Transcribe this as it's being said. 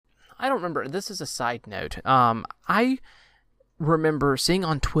I don't remember. This is a side note. I remember seeing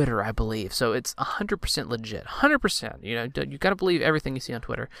on Twitter, I believe, so it's 100% legit. 100%. You got to believe everything you see on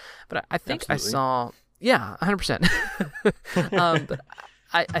Twitter. But I think Absolutely. I saw... Yeah, 100%. But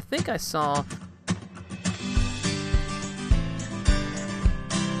I think I saw...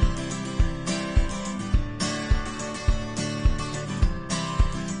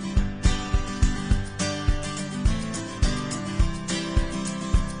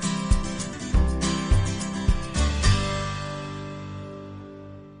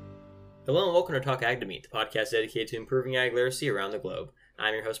 Hello and welcome to Talk Ag to Meet, the podcast dedicated to improving ag literacy around the globe.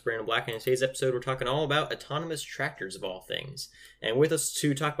 I'm your host, Brandon Black, and in today's episode, we're talking all about autonomous tractors of all things. And with us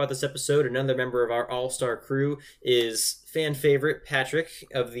to talk about this episode, another member of our all-star crew is fan favorite Patrick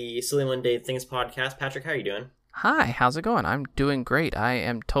of the Silly Mundane Things podcast. Patrick, how are you doing? Hi, how's it going? I'm doing great. I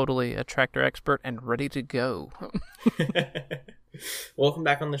am totally a tractor expert and ready to go. Welcome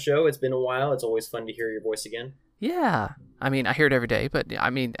back on the show. It's been a while. It's always fun to hear your voice again. Yeah, I mean, I hear it every day, but I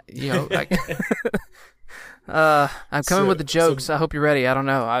mean, I'm coming with the jokes. I hope you're ready. I don't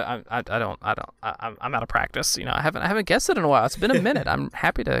know. I'm out of practice. I haven't guessed it in a while. It's been a minute. I'm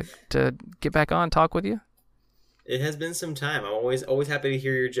happy to get back on and talk with you. It has been some time. I'm always happy to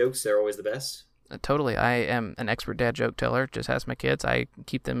hear your jokes. They're always the best. Totally. I am an expert dad joke teller. Just ask my kids. I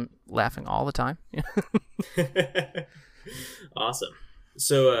keep them laughing all the time. Awesome.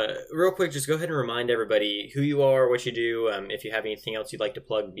 So, real quick, just go ahead and remind everybody who you are, what you do. If you have anything else you'd like to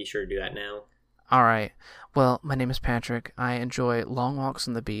plug, be sure to do that now. All right. Well, my name is Patrick. I enjoy long walks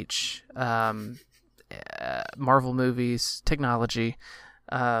on the beach, Marvel movies, technology.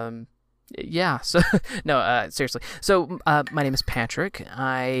 Yeah. So, no, seriously. So, my name is Patrick.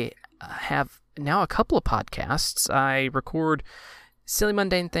 I have now a couple of podcasts. I record Silly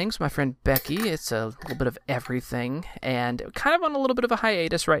Mundane Things with my friend Becky. It's a little bit of everything and kind of on a little bit of a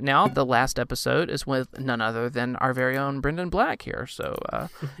hiatus right now. The last episode is with none other than our very own Brendan Black here, so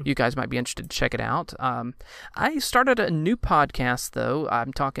you guys might be interested to check it out. I started a new podcast, though.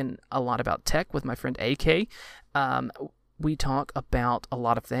 I'm talking a lot about tech with my friend AK. We talk about a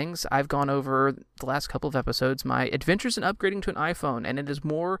lot of things. I've gone over the last couple of episodes my adventures in upgrading to an iPhone, and it is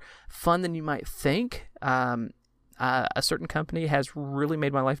more fun than you might think. A certain company has really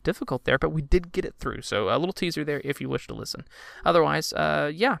made my life difficult there, but we did get it through. So a little teaser there if you wish to listen. Otherwise,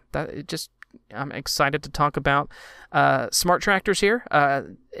 I'm excited to talk about smart tractors here.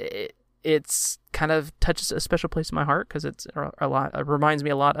 It's kind of touches a special place in my heart because it's a lot. It reminds me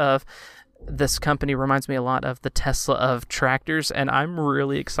a lot of this company. Reminds me a lot of the Tesla of tractors, and I'm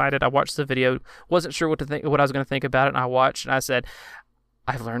really excited. I watched the video, wasn't sure what I was going to think about it, and I watched and I said,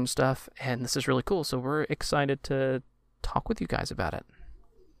 I've learned stuff, and this is really cool. So we're excited to talk with you guys about it.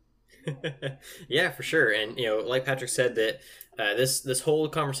 Yeah, for sure. And like Patrick said, that this whole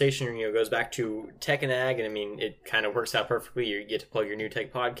conversation goes back to tech and ag, and I mean it kind of works out perfectly. You get to plug your new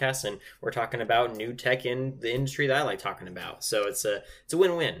tech podcast, and we're talking about new tech in the industry that I like talking about. So it's a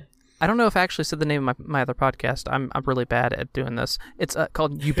win-win. I don't know if I actually said the name of my other podcast. I'm really bad at doing this. It's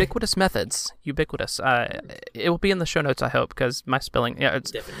called Ubiquitous Methods. Ubiquitous. It will be in the show notes, I hope, because my spelling. Yeah, it's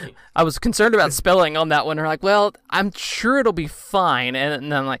Definitely. I was concerned about spelling on that one. They're like, well, I'm sure it'll be fine,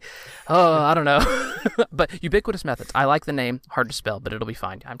 and I'm like, oh, I don't know. But Ubiquitous Methods. I like the name. Hard to spell, but it'll be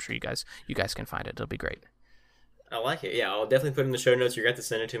fine. I'm sure you guys can find it. It'll be great. I like it. Yeah, I'll definitely put it in the show notes. You're going to have to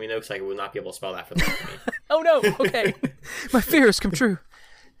send it to me, though, because I will not be able to spell that for the life of me. Oh, no. Okay. My fears come true.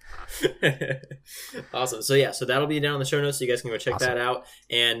 Awesome. So that'll be down in the show notes, so you guys can go check that out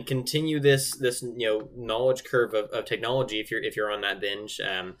and continue this knowledge curve of technology if you're on that binge.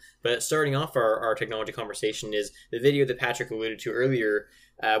 But starting off our technology conversation is the video that Patrick alluded to earlier,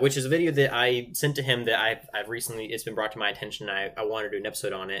 which is a video that I sent to him that I've recently, it's been brought to my attention. I wanted to do an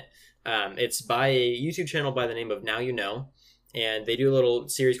episode on it. It's by a YouTube channel by the name of Now You Know. And they do a little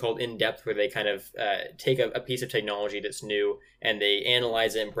series called In Depth, where they kind of take a piece of technology that's new and they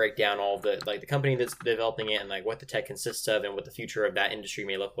analyze it and break down all the company that's developing it and what the tech consists of and what the future of that industry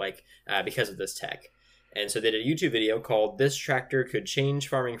may look like because of this tech. And so they did a YouTube video called "This Tractor Could Change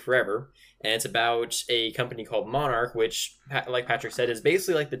Farming Forever," and it's about a company called Monarch, which, like Patrick said, is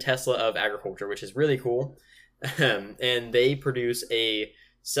basically like the Tesla of agriculture, which is really cool. And they produce a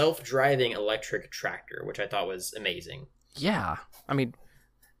self-driving electric tractor, which I thought was amazing. Yeah, I mean,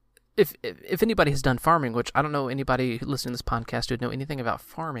 if anybody has done farming, which I don't know anybody listening to this podcast who would know anything about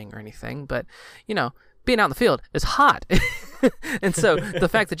farming or anything, but being out in the field is hot, and so the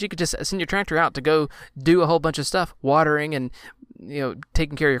fact that you could just send your tractor out to go do a whole bunch of stuff, watering and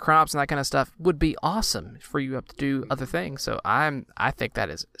taking care of your crops and that kind of stuff, would be awesome for you to do other things. So I think that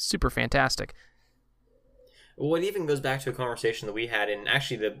is super fantastic. Well, it even goes back to a conversation that we had in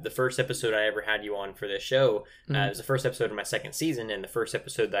actually the first episode I ever had you on for this show. It was the first episode of my second season, and the first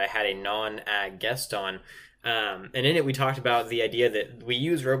episode that I had a non-ag guest on. And in it, we talked about the idea that we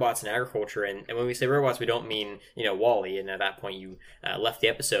use robots in agriculture, and when we say robots, we don't mean Wall-E. And at that point, you left the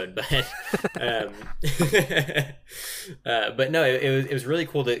episode, but but no, it was really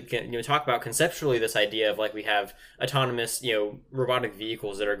cool to talk about conceptually this idea of like we have autonomous robotic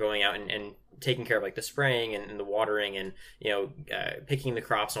vehicles that are going out and taking care of like the spraying and the watering and picking the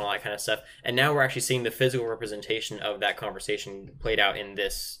crops and all that kind of stuff. And now we're actually seeing the physical representation of that conversation played out in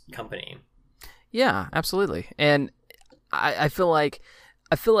this company. Yeah, absolutely. And I feel like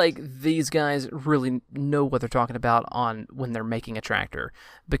these guys really know what they're talking about when they're making a tractor,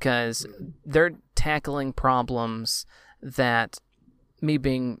 because they're tackling problems that, me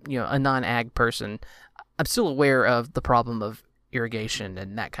being a non-ag person, I'm still aware of the problem of irrigation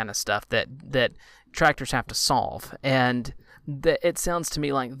and that kind of stuff that tractors have to solve. And it sounds to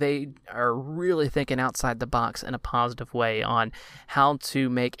me like they are really thinking outside the box in a positive way on how to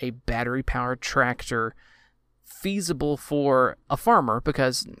make a battery-powered tractor feasible for a farmer,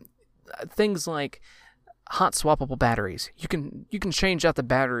 because things like hot swappable batteries, you can change out the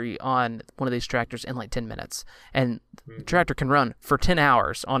battery on one of these tractors in like 10 minutes, and the tractor can run for 10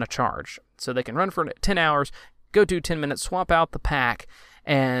 hours on a charge. So they can run for 10 hours, go do 10 minutes, swap out the pack,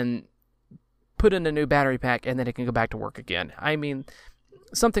 and put in a new battery pack, and then it can go back to work again. I mean,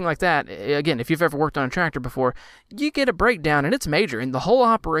 something like that, again, if you've ever worked on a tractor before, you get a breakdown, and it's major, and the whole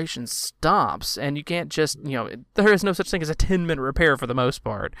operation stops, and you can't just, there is no such thing as a 10-minute repair for the most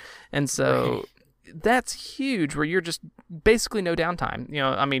part. And so that's huge, where you're just basically no downtime.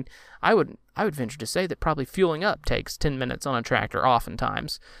 I mean, I would venture to say that probably fueling up takes 10 minutes on a tractor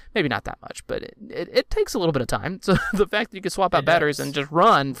oftentimes. Maybe not that much, but it takes a little bit of time. So the fact that you can swap out batteries and just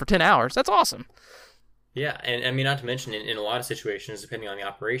run for 10 hours, that's awesome. Yeah, and I mean, not to mention, in a lot of situations, depending on the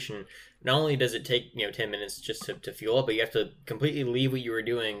operation, not only does it take 10 minutes just to fuel up, but you have to completely leave what you were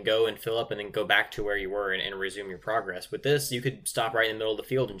doing, go and fill up, and then go back to where you were and resume your progress. With this, you could stop right in the middle of the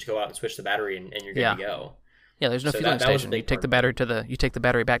field and just go out and switch the battery, and you're good to go. Yeah, there's no fueling station. You take the battery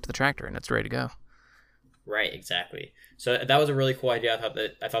back to the tractor, and it's ready to go. Right, exactly. So that was a really cool idea. I thought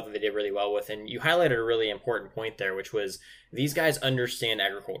that they did really well with, and you highlighted a really important point there, which was these guys understand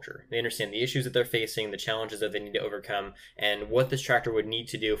agriculture. They understand the issues that they're facing, the challenges that they need to overcome, and what this tractor would need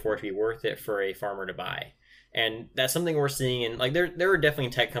to do for it to be worth it for a farmer to buy. And that's something we're seeing in, like, there are definitely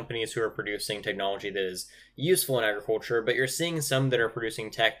tech companies who are producing technology that is useful in agriculture, but you're seeing some that are producing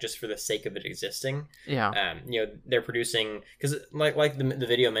tech just for the sake of it existing. Yeah. They're producing, because like the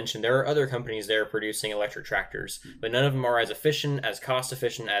video mentioned, there are other companies that are producing electric tractors, but none of them are as efficient, as cost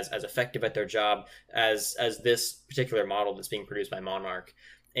efficient, as effective at their job as this particular model that's being produced by Monarch.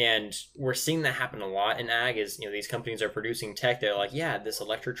 And we're seeing that happen a lot in ag is, these companies are producing tech. They're like, yeah, this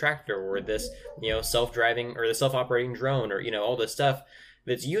electric tractor or this, self-driving or the self-operating drone or, all this stuff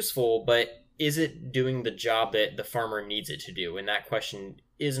that's useful, but is it doing the job that the farmer needs it to do? And that question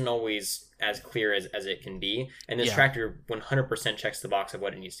isn't always as clear as it can be. And this tractor 100% checks the box of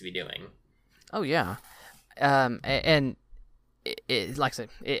what it needs to be doing. Oh, yeah. And like I said,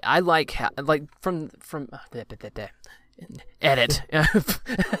 I like how, like from edit.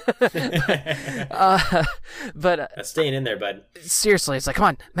 But that's staying in there, bud. Seriously, it's like, come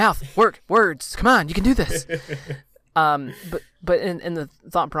on, mouth, work, words, come on, you can do this. But in the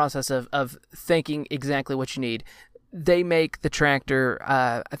thought process of thinking exactly what you need, they make the tractor,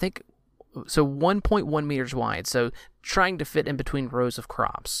 I think, so 1.1 meters wide. So trying to fit in between rows of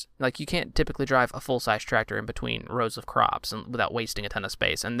crops. Like, you can't typically drive a full-size tractor in between rows of crops and without wasting a ton of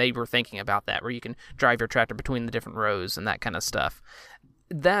space. And they were thinking about that, where you can drive your tractor between the different rows and that kind of stuff.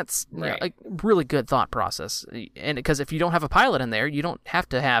 That's a really good thought process. And because if you don't have a pilot in there, you don't have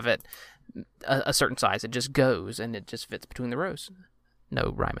to have it a certain size. It just goes and it just fits between the rows.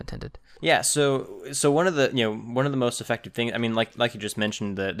 No rhyme intended. Yeah, so one of the most effective things, I mean, like you just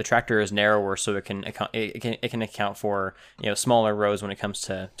mentioned, the tractor is narrower, so it can account for smaller rows when it comes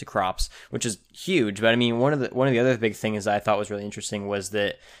to crops, which is huge. But I mean, one of the other big things that I thought was really interesting was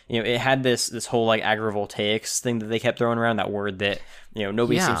that it had this whole like agrivoltaics thing that they kept throwing around, that word that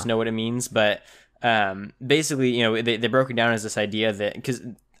nobody seems to know what it means, but basically they broke it down as this idea that, because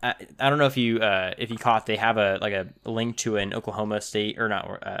I don't know if you caught, they have a link to an Oklahoma State or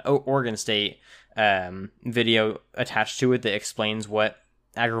not Oregon State video attached to it that explains what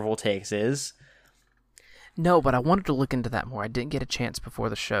agrivoltaics is. No, but I wanted to look into that more. I didn't get a chance before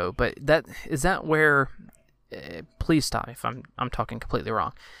the show. But is that where? Please stop me if I'm talking completely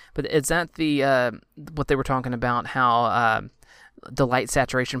wrong. But is that the what they were talking about? How the light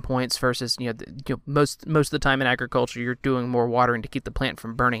saturation points versus most of the time in agriculture you're doing more watering to keep the plant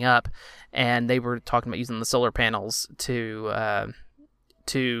from burning up, and they were talking about using the solar panels to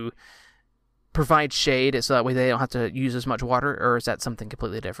provide shade so that way they don't have to use as much water, or is that something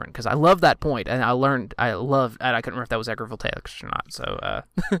completely different? Because I love that point, and I couldn't remember if that was agrivoltaics or not. So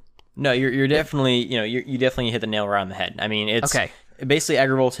no, you're definitely you definitely hit the nail right on the head. I mean, it's okay. Basically,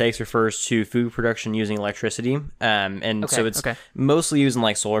 agrivoltaics refers to food production using electricity, so it's okay. mostly using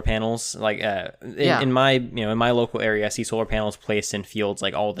like solar panels. Like in my in my local area, I see solar panels placed in fields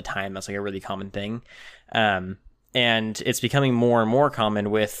like all the time. That's like a really common thing. And it's becoming more and more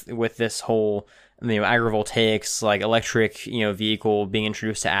common with this whole agrivoltaics, like electric vehicle being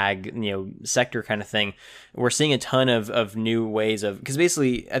introduced to ag sector kind of thing. We're seeing a ton of new ways of, because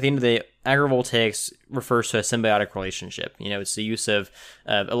basically at the end of the day, agrivoltaics refers to a symbiotic relationship. It's the use of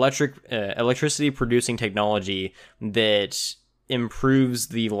electricity producing technology that improves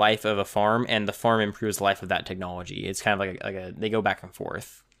the life of a farm, and the farm improves the life of that technology. It's kind of like a they go back and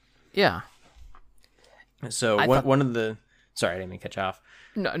forth. Yeah. So one of the, sorry, I didn't mean to cut you off.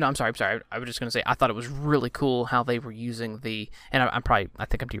 No, I'm sorry. I was just going to say, I thought it was really cool how they were using and I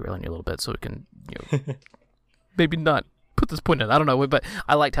think I'm derailing you a little bit, so we can, maybe not put this point in, I don't know, but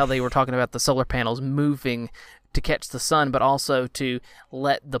I liked how they were talking about the solar panels moving to catch the sun, but also to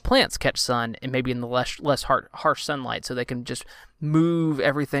let the plants catch sun, and maybe in the less harsh sunlight, so they can just move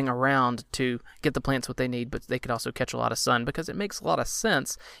everything around to get the plants what they need, but they could also catch a lot of sun, because it makes a lot of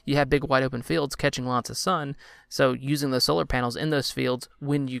sense. You have big wide open fields catching lots of sun, so using those solar panels in those fields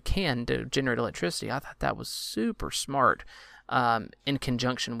when you can to generate electricity, I thought that was super smart, in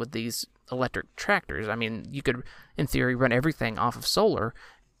conjunction with these electric tractors. I mean, you could, in theory, run everything off of solar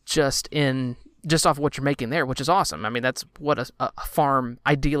just off of what you're making there, which is awesome. I mean, that's what a farm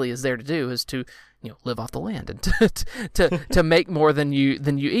ideally is there to do, is to live off the land and to make more than you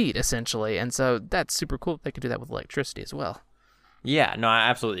eat, essentially. And so that's super cool. They could do that with electricity as well. Yeah, no, I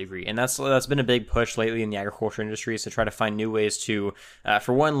absolutely agree, and that's been a big push lately in the agriculture industry, is to try to find new ways to,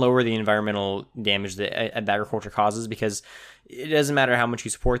 for one, lower the environmental damage that agriculture causes, because it doesn't matter how much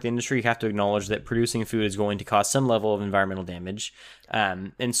you support the industry, you have to acknowledge that producing food is going to cause some level of environmental damage,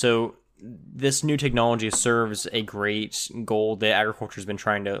 and so this new technology serves a great goal that agriculture has been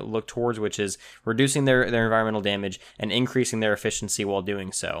trying to look towards, which is reducing their environmental damage and increasing their efficiency while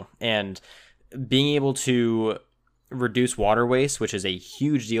doing so, and being able to reduce water waste, which is a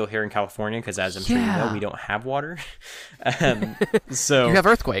huge deal here in California, because as I'm sure you know, we don't have water. So you have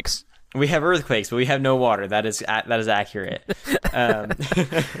earthquakes. We have earthquakes, but we have no water. That is accurate.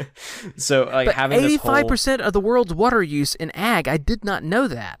 So like, but having 85% of the world's water use in ag, I did not know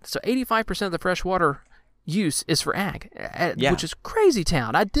that. So 85% of the fresh water use is for ag, which is crazy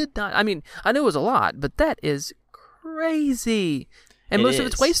town. I knew it was a lot, but that is crazy. And most of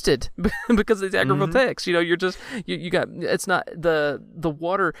it's wasted because of these agrivoltaics. You got, it's not, the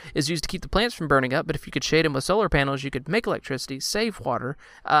water is used to keep the plants from burning up, but if you could shade them with solar panels, you could make electricity, save water.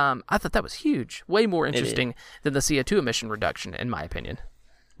 I thought that was huge. Way more interesting than the CO2 emission reduction, in my opinion.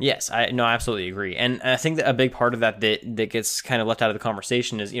 Yes, I absolutely agree. And I think that a big part of that gets kind of left out of the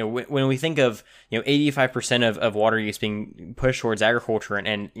conversation is, when we think of, 85% of water use being pushed towards agriculture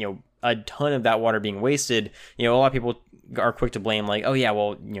and a ton of that water being wasted, a lot of people are quick to blame, like, oh yeah,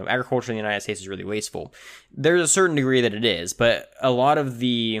 well, agriculture in the United States is really wasteful. There's a certain degree that it is, but a lot of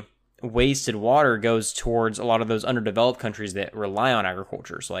the wasted water goes towards a lot of those underdeveloped countries that rely on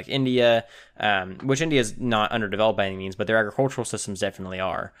agriculture. So like India, which India is not underdeveloped by any means, but their agricultural systems definitely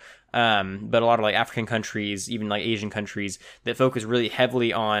are. But a lot of like African countries, even like Asian countries, that focus really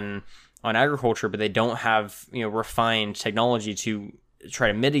heavily on agriculture, but they don't have refined technology to try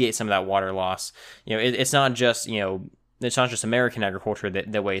to mitigate some of that water loss. It's not just it's not just American agriculture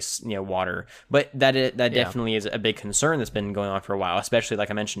that wastes water, but that definitely is a big concern that's been going on for a while. Especially like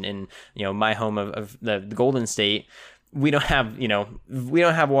I mentioned in my home of the Golden State, we don't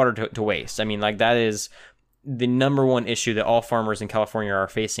have water to waste. I mean, like, that is the number one issue that all farmers in California are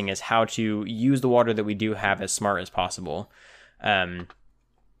facing, is how to use the water that we do have as smart as possible.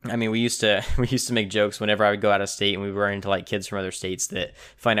 I mean, we used to make jokes whenever I would go out of state and we would run into like kids from other states that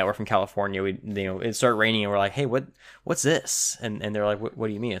find out we're from California. It'd start raining and we're like, hey, what's this? And they're like, what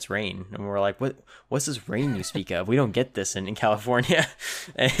do you mean it's rain? And we're like, what's this rain you speak of? We don't get this in California.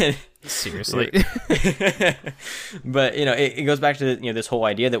 And seriously. But it goes back to this whole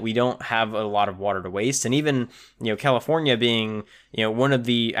idea that we don't have a lot of water to waste, and even California being one of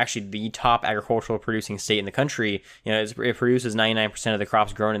the top agricultural producing state in the country, it produces 99% of the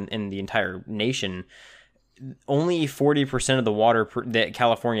crops grown in the entire nation. only 40% of the water that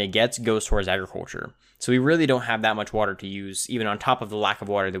California gets goes towards agriculture. So we really don't have that much water to use, even on top of the lack of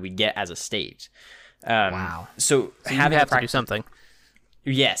water that we get as a state. Wow. So you have to do something.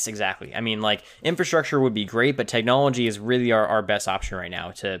 Yes, exactly. I mean, like, infrastructure would be great, but technology is really our best option right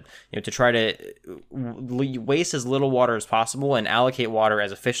now to try to waste as little water as possible and allocate water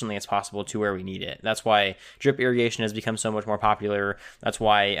as efficiently as possible to where we need it. That's why drip irrigation has become so much more popular. That's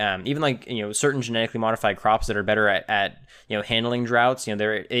why even like, certain genetically modified crops that are better at handling droughts,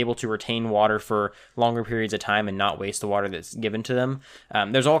 they're able to retain water for longer periods of time and not waste the water that's given to them.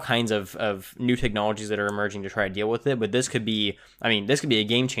 There's all kinds of new technologies that are emerging to try to deal with it, but this could be a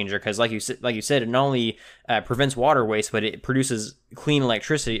game changer because, like you said, it not only prevents water waste, but it produces clean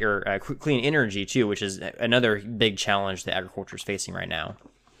electricity or clean energy too, which is another big challenge that agriculture is facing right now.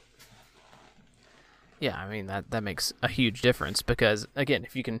 Yeah, I mean that makes a huge difference because, again,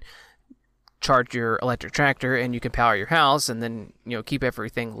 if you can charge your electric tractor and you can power your house and then keep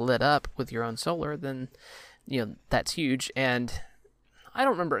everything lit up with your own solar, then that's huge. And I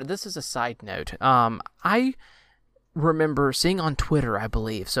don't remember. This is a side note. I remember seeing on Twitter, I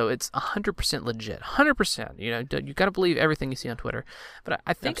believe, so it's 100% legit, 100%. You got to believe everything you see on Twitter. But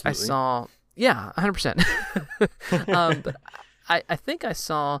I think Absolutely. I saw, 100%. But I think I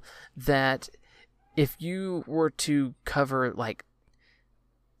saw that if you were to cover like,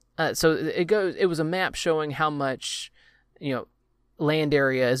 so it was a map showing how much, land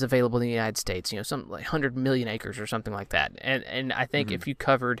area is available in the United States. Something like 100 million acres or something like that. And I think if you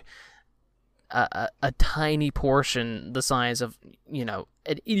covered a tiny portion the size of an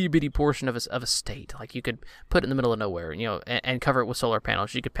itty bitty portion of a state, like you could put it in the middle of nowhere, and cover it with solar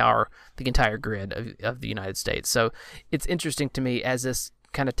panels, you could power the entire grid of the United States. So it's interesting to me as this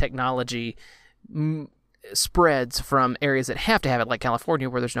kind of technology spreads from areas that have to have it, like California,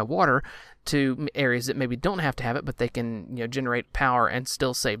 where there's no water, to areas that maybe don't have to have it, but they can generate power and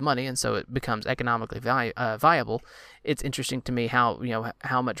still save money, and so it becomes economically viable. It's interesting to me how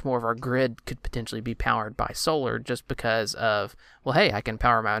how much more of our grid could potentially be powered by solar, just because of, well, hey, I can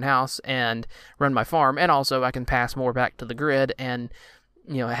power my own house and run my farm, and also I can pass more back to the grid and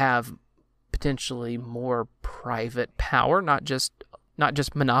have potentially more private power, not just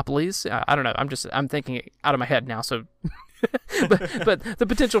monopolies. I don't know. I'm thinking out of my head now. So, but the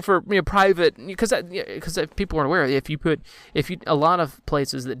potential for private, because if people aren't aware, if you a lot of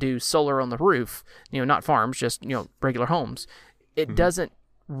places that do solar on the roof, not farms, just regular homes, it doesn't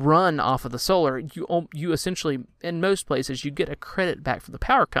run off of the solar. You essentially, in most places, you get a credit back from the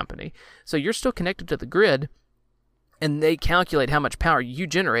power company, so you're still connected to the grid. And they calculate how much power you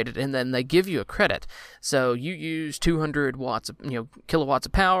generated, and then they give you a credit. So you use 200 watts, kilowatts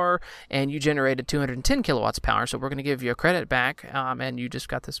of power, and you generated 210 kilowatts of power. So we're going to give you a credit back, and you just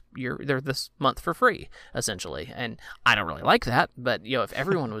got this month for free, essentially. And I don't really like that, but if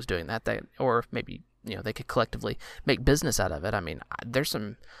everyone was doing that, or maybe they could collectively make business out of it. I mean, there's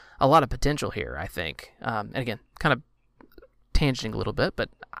a lot of potential here, I think. And again, kind of tangenting a little bit, but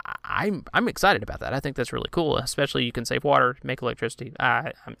I'm excited about that. I think that's really cool, especially you can save water, make electricity.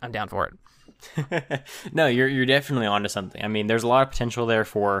 I'm down for it. No, you're definitely onto something. I mean, there's a lot of potential there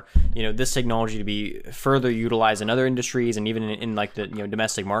for this technology to be further utilized in other industries and even in like the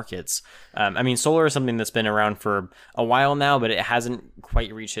domestic markets. I mean, solar is something that's been around for a while now, but it hasn't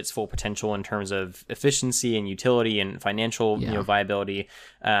quite reached its full potential in terms of efficiency and utility and financial viability.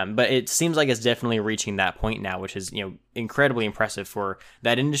 But it seems like it's definitely reaching that point now, which is incredibly impressive for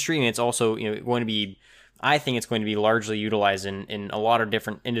that industry, and it's also going to be. I think it's going to be largely utilized in a lot of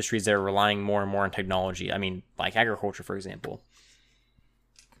different industries that are relying more and more on technology. I mean, like agriculture, for example.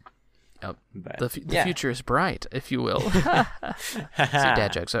 Yep. The future is bright, if you will. See,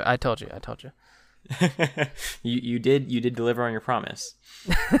 dad jokes. I told you. you did deliver on your promise.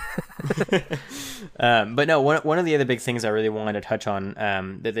 But no, one of the other big things I really wanted to touch on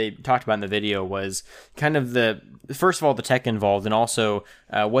that they talked about in the video was kind of first of all the tech involved, and also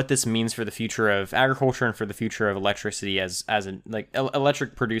what this means for the future of agriculture and for the future of electricity as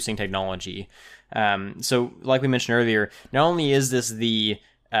electric producing technology. So like we mentioned earlier, not only is this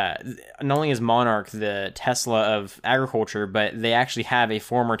not only is Monarch the Tesla of agriculture, but they actually have a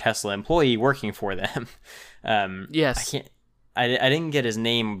former Tesla employee working for them. Yes. I didn't get his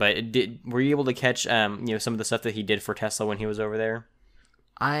name, but were you able to catch some of the stuff that he did for Tesla when he was over there?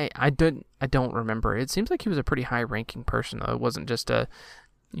 I don't remember. It seems like he was a pretty high ranking person, though. It wasn't just a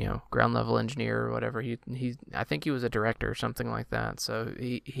ground level engineer or whatever. I think he was a director or something like that. So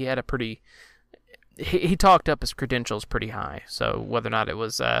he had a pretty. He talked up his credentials pretty high. So whether or not it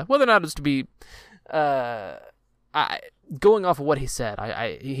was to be going off of what he said,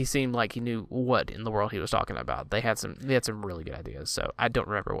 he seemed like he knew what in the world he was talking about. They had some really good ideas. So I don't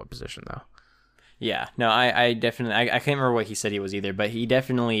remember what position though. Yeah, no, I definitely, I can't remember what he said he was either, but he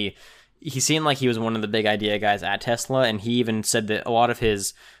seemed like he was one of the big idea guys at Tesla, and he even said that a lot of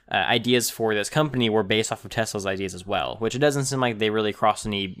his ideas for this company were based off of Tesla's ideas as well, which it doesn't seem like they really crossed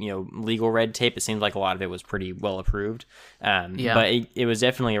any, legal red tape. It seems like a lot of it was pretty well approved. But it was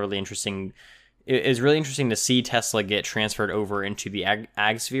definitely a really interesting. It was really interesting to see Tesla get transferred over into the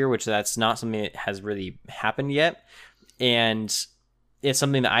ag sphere, which that's not something that has really happened yet, and it's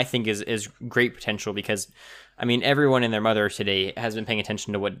something that I think is great potential because, I mean, everyone and their mother today has been paying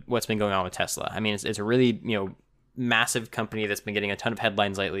attention to what's been going on with Tesla. I mean, it's a really, massive company that's been getting a ton of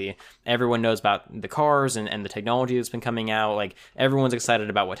headlines lately. Everyone knows about the cars and the technology that's been coming out. Like, everyone's excited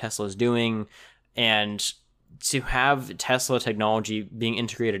about what Tesla is doing. And to have Tesla technology being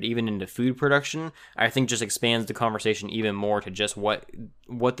integrated even into food production, I think just expands the conversation even more to just what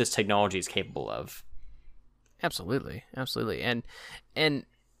this technology is capable of. Absolutely. And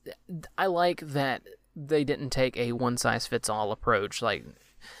I like that they didn't take a one-size-fits-all approach. Like,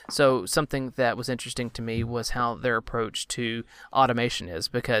 so something that was interesting to me was how their approach to automation is,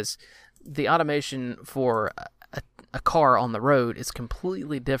 because the automation for a car on the road is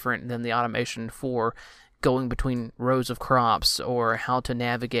completely different than the automation for going between rows of crops or how to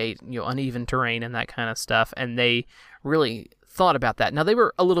navigate uneven terrain and that kind of stuff. And they really thought about that. Now, they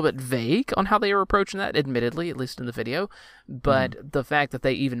were a little bit vague on how they were approaching that, admittedly, at least in the video, but the fact that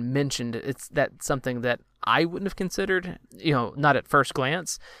they even mentioned that's something that I wouldn't have considered, not at first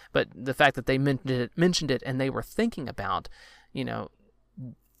glance, but the fact that they mentioned it and they were thinking about,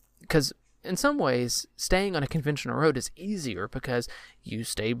 because in some ways, staying on a conventional road is easier because you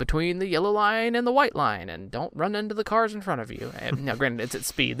stay between the yellow line and the white line and don't run into the cars in front of you. And now, granted, it's at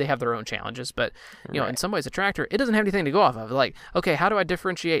speed. They have their own challenges. But, in some ways, a tractor, it doesn't have anything to go off of. Like, okay, how do I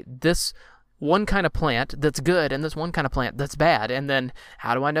differentiate this one kind of plant that's good and this one kind of plant that's bad? And then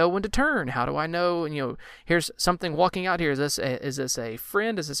how do I know when to turn? How do I know, here's something walking out here. Is this a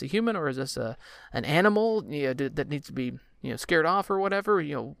friend? Is this a human? Or is this an animal that needs to be, scared off or whatever?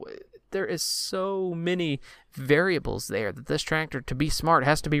 There is so many variables there that this tractor, to be smart,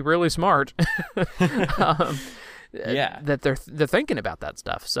 has to be really smart. That they're thinking about that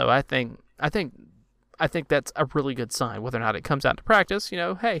stuff. So I think that's a really good sign. Whether or not it comes out to practice,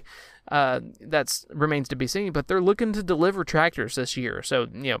 hey, that's remains to be seen. But they're looking to deliver tractors this year. So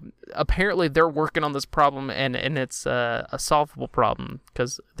apparently they're working on this problem, and it's a solvable problem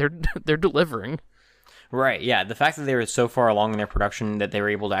because they're delivering. Right, yeah. The fact that they were so far along in their production that they were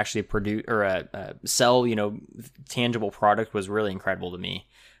able to actually produce or sell, tangible product was really incredible to me.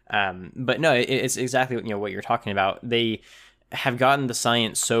 But no, it's exactly what you're talking about. They have gotten the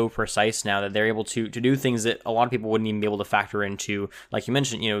science so precise now that they're able to do things that a lot of people wouldn't even be able to factor into, like you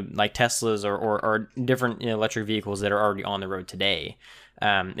mentioned, like Teslas or different electric vehicles that are already on the road today.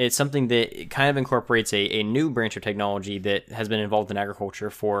 It's something that kind of incorporates a new branch of technology that has been involved in agriculture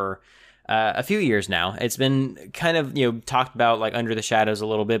for a few years now. It's been kind of talked about like under the shadows a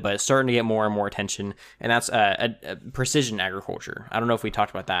little bit, but it's starting to get more and more attention, and that's a precision agriculture. I don't know if we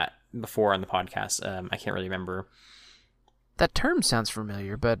talked about that before on the podcast. I can't really remember. That term sounds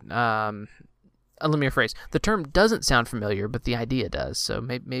familiar, but let me rephrase. The term doesn't sound familiar, but the idea does. So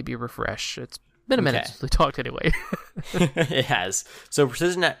maybe refresh. It's been a minute since we talked anyway. It has. So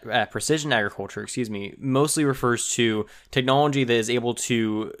precision agriculture, mostly refers to technology that is able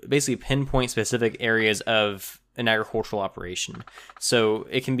to basically pinpoint specific areas of an agricultural operation. So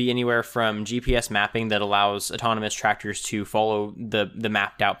it can be anywhere from GPS mapping that allows autonomous tractors to follow the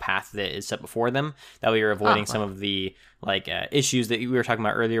mapped out path that is set before them. That way you're avoiding some of the issues that we were talking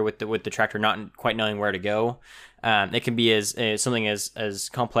about earlier with the tractor not quite knowing where to go. It can be as something as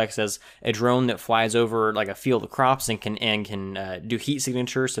complex as a drone that flies over like a field of crops and can do heat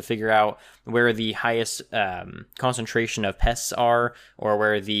signatures to figure out where the highest concentration of pests are, or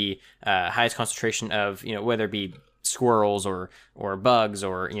where the highest concentration of whether it be squirrels or bugs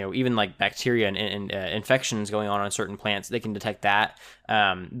or even like bacteria and infections going on certain plants. They can detect that.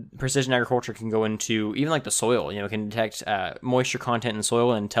 Precision agriculture can go into even like the soil. It can detect moisture content in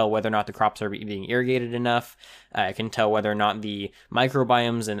soil and tell whether or not the crops are being irrigated enough. It can tell whether or not the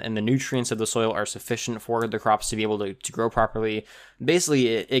microbiomes and the nutrients of the soil are sufficient for the crops to be able to grow properly. Basically,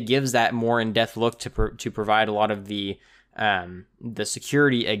 it gives that more in-depth look to provide a lot of the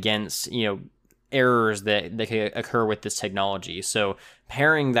security against errors that can occur with this technology. So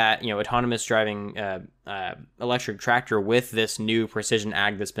pairing that autonomous driving electric tractor with this new precision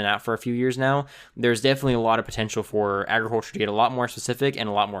ag that's been out for a few years now, there's definitely a lot of potential for agriculture to get a lot more specific and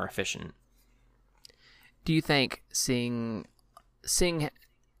a lot more efficient. do you think seeing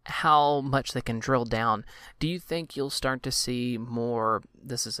how much they can drill down, do you think you'll start to see more,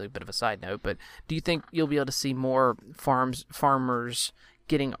 this is a bit of a side note, but do you think you'll be able to see more farmers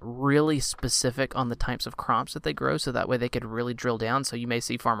getting really specific on the types of crops that they grow, so that way they could really drill down? So you may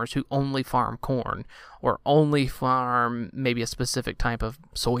see farmers who only farm corn or only farm maybe a specific type of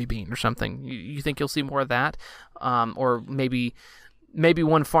soybean or something. You think you'll see more of that? Or maybe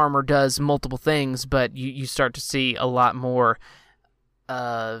one farmer does multiple things, but you start to see a lot more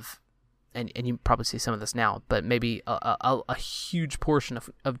of, and you probably see some of this now, but maybe a huge portion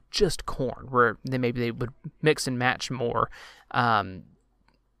of just corn, where they would mix and match more.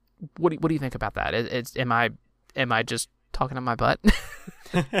 What do you think about that? Am I just talking on my butt?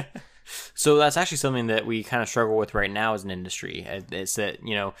 So that's actually something that we kind of struggle with right now as an industry. It's that,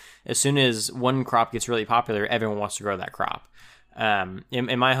 as soon as one crop gets really popular, everyone wants to grow that crop.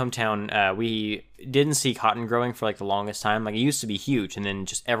 In my hometown, we didn't see cotton growing for like the longest time. Like, it used to be huge, and then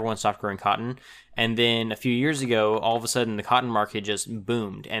just everyone stopped growing cotton. And then a few years ago, all of a sudden the cotton market just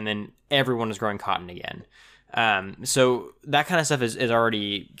boomed, and then everyone was growing cotton again. So that kind of stuff is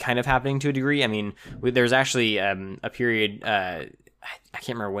already kind of happening to a degree. I mean, there's actually a period, I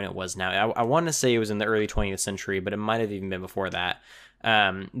can't remember when it was now. I want to say it was in the early 20th century, but it might have even been before that,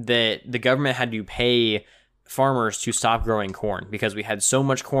 that the government had to pay farmers to stop growing corn because we had so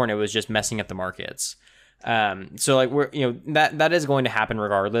much corn, it was just messing up the markets. So like that is going to happen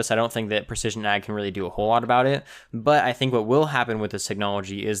regardless. I don't think that precision ag can really do a whole lot about it, but I think what will happen with this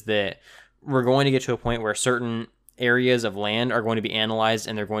technology is that we're going to get to a point where certain areas of land are going to be analyzed,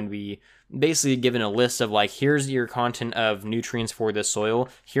 and they're going to be basically given a list of like, here's your content of nutrients for this soil.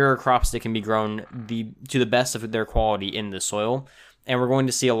 Here are crops that can be grown to the best of their quality in the soil. And we're going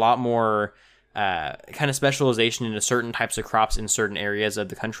to see a lot more kind of specialization into certain types of crops in certain areas of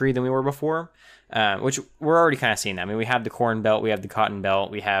the country than we were before, which we're already kind of seeing that. I mean, we have the corn belt, we have the cotton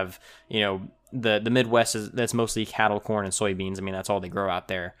belt, we have, the Midwest that's mostly cattle, corn, and soybeans. I mean, that's all they grow out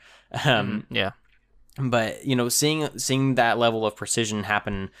there. Yeah. But, seeing that level of precision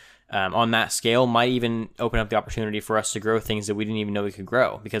happen on that scale might even open up the opportunity for us to grow things that we didn't even know we could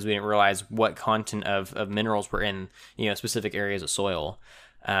grow, because we didn't realize what content of minerals were in, specific areas of soil.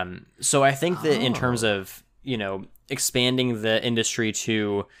 So I think that in terms of, expanding the industry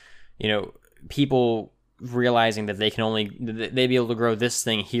to, people realizing that they'd be able to grow this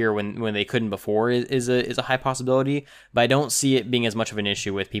thing here when they couldn't before is a high possibility. But I don't see it being as much of an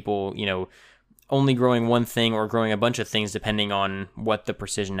issue with people, only growing one thing or growing a bunch of things depending on what the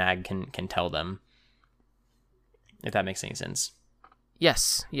precision ag can tell them. If that makes any sense.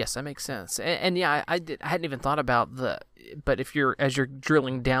 Yes, that makes sense. And yeah, I hadn't even thought about but as you're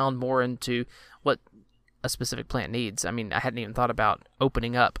drilling down more into what a specific plant needs, I mean, I hadn't even thought about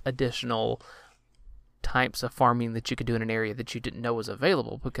opening up additional types of farming that you could do in an area that you didn't know was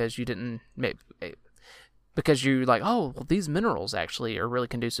available, because you're like, oh, well, these minerals actually are really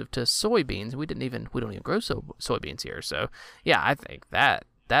conducive to soybeans. We don't even grow soybeans here. So yeah, I think that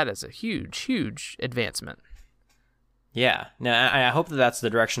is a huge advancement. Yeah. Now, I hope that that's the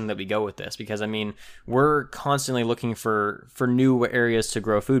direction that we go with this, because, I mean, we're constantly looking for new areas to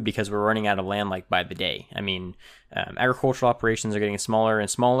grow food because we're running out of land, like, by the day. I mean, agricultural operations are getting smaller and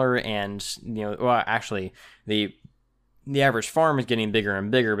smaller, and, actually, the average farm is getting bigger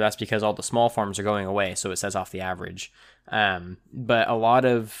and bigger, but that's because all the small farms are going away, so it says off the average. But a lot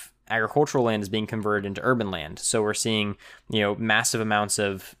of agricultural land is being converted into urban land. So we're seeing, massive amounts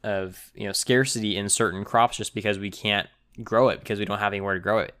of scarcity in certain crops just because we can't grow it, because we don't have anywhere to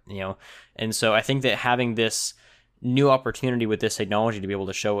grow it, And so I think that having this new opportunity with this technology to be able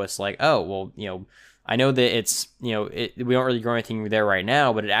to show us like, oh, well, I know that it's, we don't really grow anything there right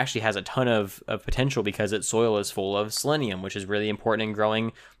now, but it actually has a ton of potential because its soil is full of selenium, which is really important in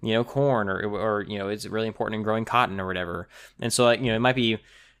growing, corn or it's really important in growing cotton or whatever. And so, like,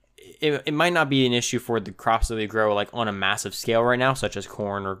 it might not be an issue for the crops that we grow like on a massive scale right now, such as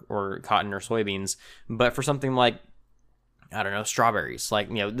corn or cotton or soybeans, but for something like, I don't know, strawberries, like,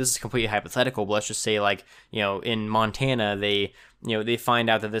 this is completely hypothetical, but let's just say, like, in Montana, they find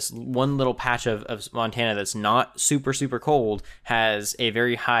out that this one little patch of Montana that's not super, super cold has a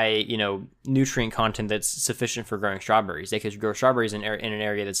very high, nutrient content that's sufficient for growing strawberries. They could grow strawberries in an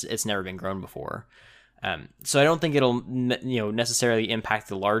area it's never been grown before. So I don't think it'll, necessarily impact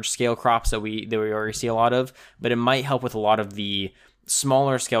the large scale crops that we already see a lot of, but it might help with a lot of the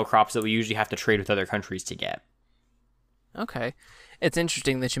smaller scale crops that we usually have to trade with other countries to get. Okay. It's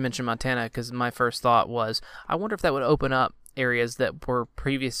interesting that you mentioned Montana, because my first thought was, I wonder if that would open up areas that were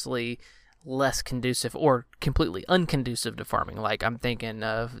previously less conducive or completely unconducive to farming. Like I'm thinking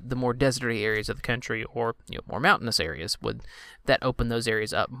of the more deserty areas of the country, or more mountainous areas. Would that open those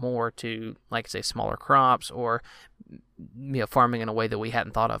areas up more to, like say, smaller crops, or farming in a way that we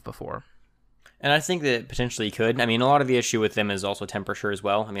hadn't thought of before? And I think that potentially could. I mean, a lot of the issue with them is also temperature as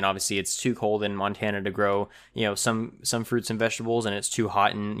well. I mean, obviously it's too cold in Montana to grow, some fruits and vegetables, and it's too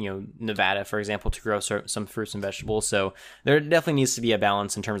hot in, Nevada, for example, to grow some fruits and vegetables. So there definitely needs to be a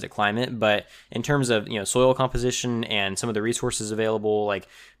balance in terms of climate, but in terms of, soil composition and some of the resources available, like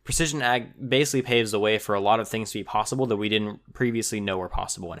precision ag basically paves the way for a lot of things to be possible that we didn't previously know were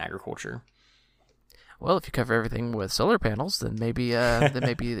possible in agriculture. Well, if you cover everything with solar panels, then maybe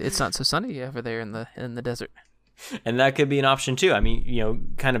it's not so sunny over there in the desert. And that could be an option too. I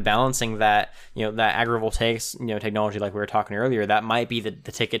mean, kind of balancing that, that agrivoltaics, technology like we were talking earlier, that might be the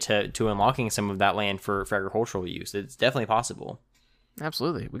ticket to unlocking some of that land for agricultural use. It's definitely possible.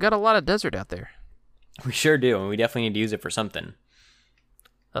 Absolutely. We got a lot of desert out there. We sure do, and we definitely need to use it for something.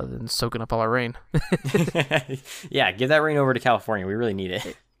 Other than soaking up all our rain. Yeah, give that rain over to California. We really need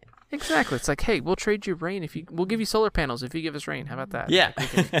it. Exactly. It's like, hey, we'll trade you rain we'll give you solar panels if you give us rain. How about that? Yeah.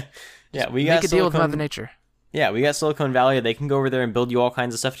 We got make a deal with Mother Nature. Yeah, we got Silicon Valley. They can go over there and build you all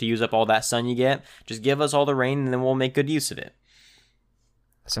kinds of stuff to use up all that sun you get. Just give us all the rain, and then we'll make good use of it.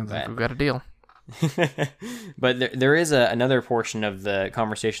 Sounds like we've got a deal. But there is another portion of the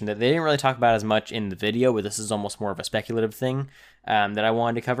conversation that they didn't really talk about as much in the video, but this is almost more of a speculative thing that I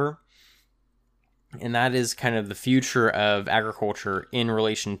wanted to cover. And that is kind of the future of agriculture in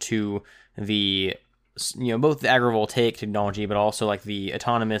relation to the, both the agrivoltaic technology, but also like the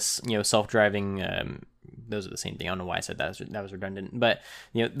autonomous, self-driving, those are the same thing. I don't know why I said that. That was redundant. But,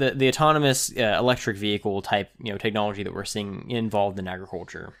 the autonomous electric vehicle type, technology that we're seeing involved in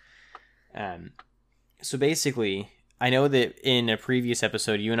agriculture. So basically, I know that in a previous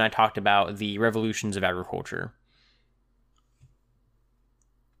episode, you and I talked about the revolutions of agriculture.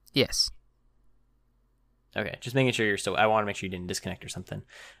 Yes. Okay, just making sure you're still. I want to make sure you didn't disconnect or something.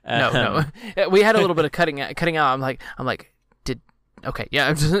 No. We had a little bit of cutting out. I'm like, okay,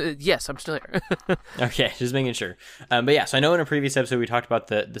 yeah, yes, I'm still here. Okay, just making sure. But yeah, so I know in a previous episode we talked about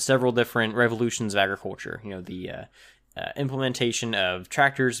the several different revolutions of agriculture. The implementation of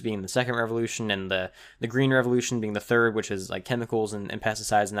tractors being the second revolution, and the green revolution being the third, which is like chemicals and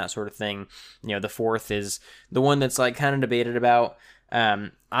pesticides and that sort of thing. The fourth is the one that's like kind of debated about.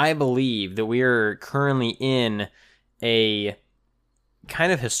 I believe that we are currently in a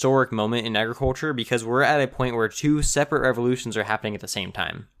kind of historic moment in agriculture because we're at a point where two separate revolutions are happening at the same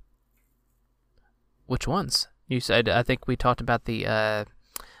time. Which ones? You said, I think we talked about the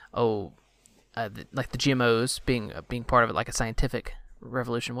GMOs being part of it, like a scientific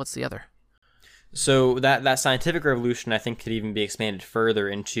revolution. What's the other? So that scientific revolution, I think, could even be expanded further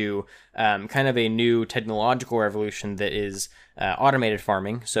into kind of a new technological revolution that is automated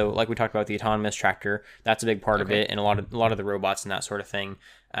farming. So, like we talked about, the autonomous tractor, that's a big part of it, and a lot of the robots and that sort of thing.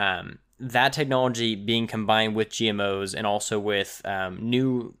 That technology being combined with GMOs and also with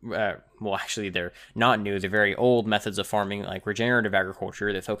new, well, actually, they're not new. They're very old methods of farming, like regenerative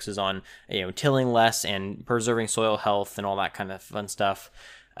agriculture, that focuses on tilling less and preserving soil health and all that kind of fun stuff.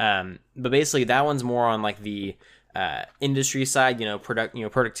 But basically that one's more on like the industry side,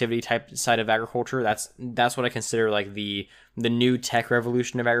 productivity type side of agriculture. That's what I consider like the new tech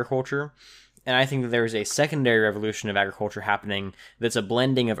revolution of agriculture. And I think that there's a secondary revolution of agriculture happening that's a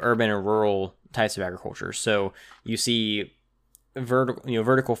blending of urban and rural types of agriculture. So you see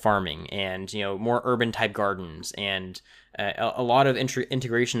vertical farming and more urban type gardens and a lot of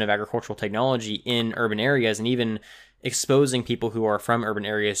integration of agricultural technology in urban areas, and even exposing people who are from urban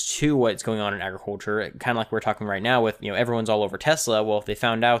areas to what's going on in agriculture, kind of like we're talking right now with, everyone's all over Tesla. Well, if they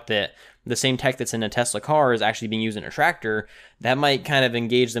found out that the same tech that's in a Tesla car is actually being used in a tractor, that might kind of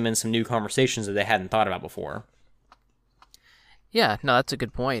engage them in some new conversations that they hadn't thought about before. Yeah, no, that's a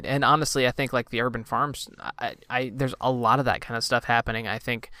good point. And honestly, I think like the urban farms, there's a lot of that kind of stuff happening, I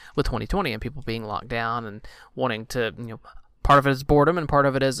think, with 2020 and people being locked down and wanting to, part of it is boredom, and part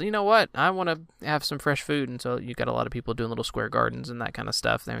of it is, what, I want to have some fresh food, and so you got a lot of people doing little square gardens and that kind of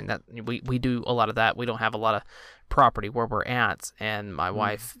stuff. I mean, that we do a lot of that. We don't have a lot of property where we're at, and my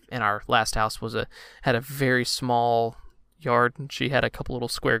wife in our last house had a very small yard, and she had a couple little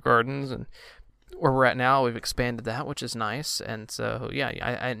square gardens, and where we're at now, we've expanded that, which is nice. And so, yeah,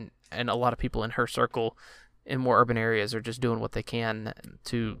 and a lot of people in her circle in more urban areas are just doing what they can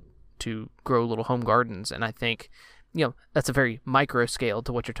to grow little home gardens, and I think that's a very micro scale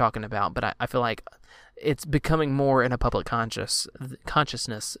to what you're talking about, but I feel like it's becoming more in a public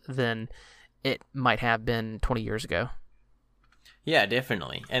consciousness than it might have been 20 years ago. Yeah,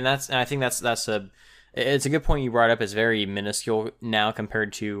 definitely. And I think it's a good point you brought up. It's very minuscule now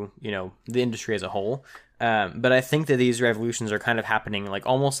compared to, the industry as a whole. But I think that these revolutions are kind of happening like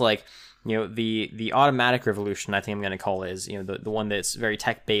almost like, the automatic revolution, I think I'm going to call it, is, the one that's very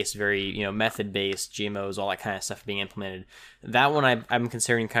tech based, very, method based, GMOs, all that kind of stuff being implemented. That one I'm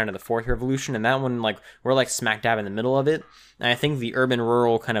considering kind of the fourth revolution, and that one, like, we're like smack dab in the middle of it. And I think the urban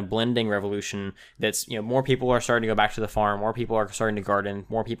rural kind of blending revolution, that's, more people are starting to go back to the farm, more people are starting to garden,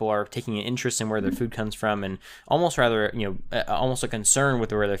 more people are taking an interest in where their food comes from, and almost rather, almost a concern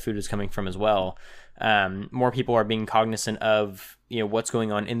with where their food is coming from as well. More people are being cognizant of, what's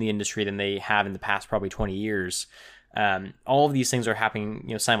going on in the industry than they have in the past probably 20 years. All of these things are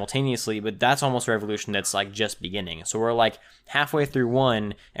happening, simultaneously, but that's almost a revolution that's like just beginning. So we're like halfway through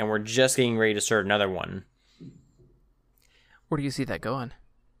one, and we're just getting ready to start another one. Where do you see that going?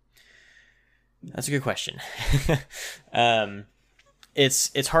 That's a good question.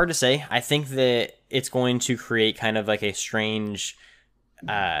 It's hard to say. I think that it's going to create kind of like a strange,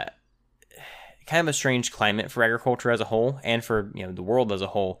 climate for agriculture as a whole, and for the world as a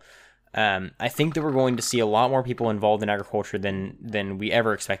whole. I think that we're going to see a lot more people involved in agriculture than we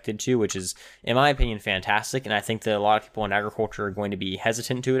ever expected to, which is, in my opinion, fantastic. And I think that a lot of people in agriculture are going to be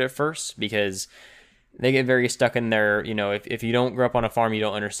hesitant to it at first because they get very stuck in their, if you don't grow up on a farm, you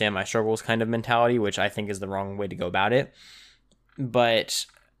don't understand my struggles kind of mentality, which I think is the wrong way to go about it. But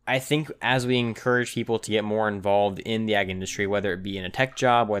I think as we encourage people to get more involved in the ag industry, whether it be in a tech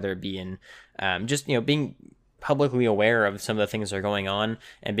job, whether it be in just, being publicly aware of some of the things that are going on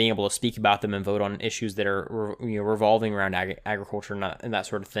and being able to speak about them and vote on issues that are, revolving around agriculture and that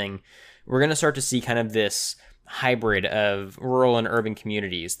sort of thing, we're going to start to see kind of this hybrid of rural and urban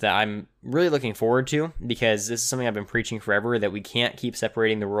communities that I'm really looking forward to, because this is something I've been preaching forever, that we can't keep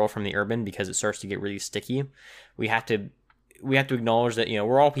separating the rural from the urban because it starts to get really sticky. We have to acknowledge that,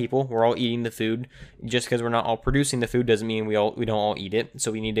 we're all people, we're all eating the food. Just because we're not all producing the food doesn't mean we don't all eat it.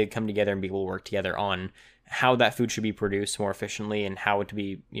 So we need to come together and be able to work together on how that food should be produced more efficiently and how to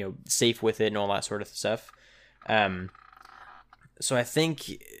be, safe with it and all that sort of stuff. So I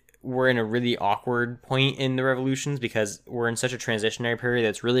think we're in a really awkward point in the revolutions because we're in such a transitionary period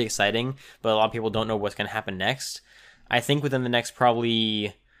that's really exciting, but a lot of people don't know what's going to happen next. I think within the next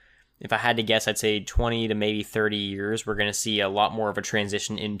probably, if I had to guess, I'd say 20 to maybe 30 years, we're going to see a lot more of a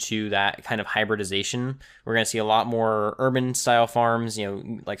transition into that kind of hybridization. We're going to see a lot more urban style farms,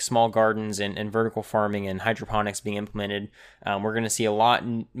 like small gardens and vertical farming and hydroponics being implemented. We're going to see a lot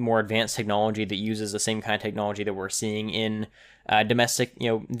more advanced technology that uses the same kind of technology that we're seeing in domestic,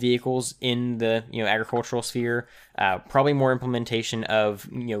 vehicles in the, agricultural sphere. Probably more implementation of,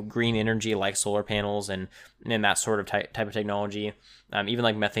 green energy like solar panels and that sort of type of technology. Even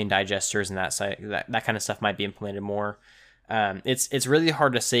like methane digesters and that kind of stuff might be implemented more. It's really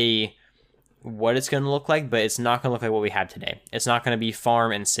hard to say what it's going to look like, but it's not going to look like what we have today. It's not going to be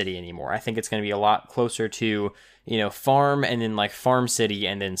farm and city anymore. I think it's going to be a lot closer to, farm and then like farm city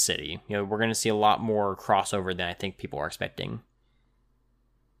and then city. We're going to see a lot more crossover than I think people are expecting.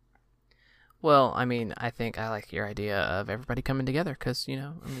 Well, I mean, I think I like your idea of everybody coming together because,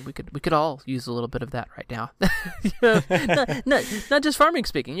 we could all use a little bit of that right now. Not just farming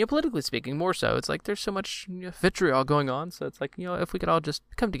speaking, politically speaking, more so. It's like there's so much vitriol going on. So it's like, if we could all just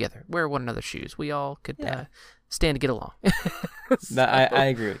come together, wear one another's shoes, we all could stand to get along. So, I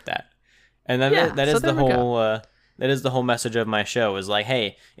agree with that. And that is the whole message of my show is like,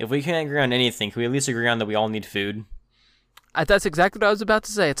 hey, if we can't agree on anything, can we at least agree on that we all need food? That's exactly what I was about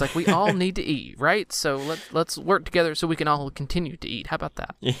to say. It's like we all need to eat, right? So let's work together so we can all continue to eat. How about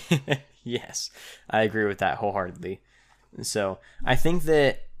that? Yes, I agree with that wholeheartedly. So I think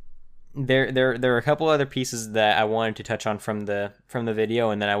that there are a couple other pieces that I wanted to touch on from the video,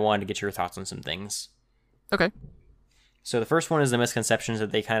 and then I wanted to get your thoughts on some things. Okay. So the first one is the misconceptions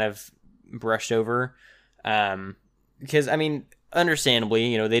that they kind of brushed over, because I mean,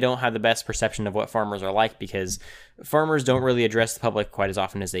 understandably, they don't have the best perception of what farmers are like because farmers don't really address the public quite as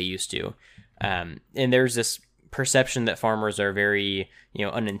often as they used to. And there's this perception that farmers are very,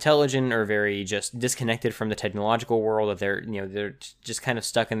 unintelligent or very just disconnected from the technological world, that they're just kind of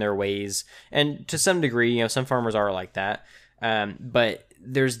stuck in their ways. And to some degree, some farmers are like that. But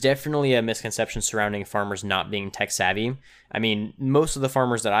there's definitely a misconception surrounding farmers not being tech savvy. I mean, most of the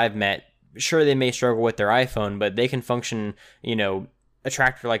farmers that I've met, sure, they may struggle with their iPhone, but they can function, a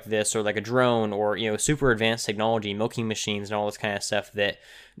tractor like this or like a drone or, super advanced technology, milking machines and all this kind of stuff that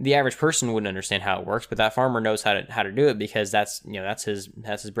the average person wouldn't understand how it works, but that farmer knows how to do it because that's his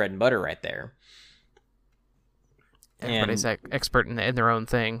bread and butter right there. Everybody's expert in their own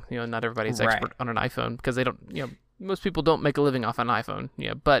thing. Not everybody's expert on an iPhone because they don't, most people don't make a living off an iPhone.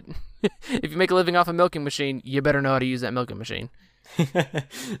 Yeah, but if you make a living off a milking machine, you better know how to use that milking machine.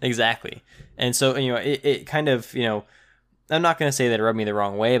 Exactly. And so, it kind of, I'm not going to say that it rubbed me the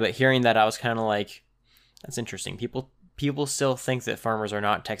wrong way, but hearing that, I was kind of like, that's interesting. People still think that farmers are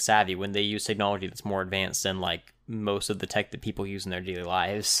not tech savvy when they use technology that's more advanced than like most of the tech that people use in their daily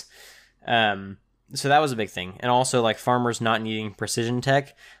lives. So that was a big thing. And also like farmers not needing precision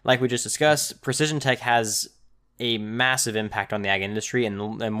tech. Like we just discussed, precision tech has a massive impact on the ag industry, and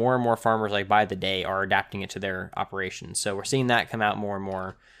more farmers like by the day are adapting it to their operations. So we're seeing that come out more and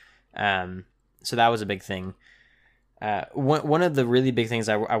more. So that was a big thing. One of the really big things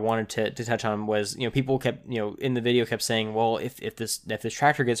I wanted to touch on was, people kept, in the video kept saying, well, if this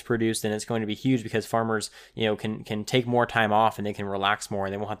tractor gets produced, then it's going to be huge because farmers, can take more time off and they can relax more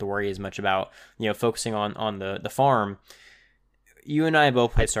and they won't have to worry as much about, focusing on the farm. You and I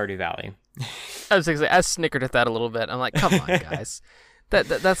both played Stardew Valley. I snickered at that a little bit. I'm like, come on, guys.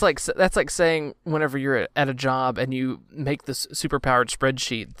 That's like saying whenever you're at a job and you make this superpowered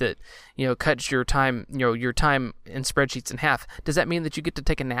spreadsheet that cuts your time in spreadsheets in half. Does that mean that you get to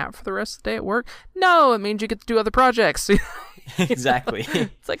take a nap for the rest of the day at work? No, it means you get to do other projects. Exactly.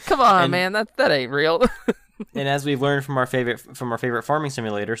 It's like, come on, man, that ain't real. And as we've learned from our favorite farming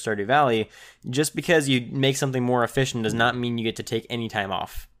simulator, Stardew Valley, just because you make something more efficient does not mean you get to take any time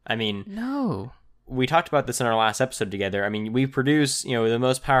off. I mean, no. We talked about this in our last episode together. I mean, we produce, the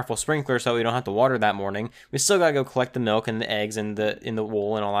most powerful sprinkler so we don't have to water that morning. We still got to go collect the milk and the eggs and the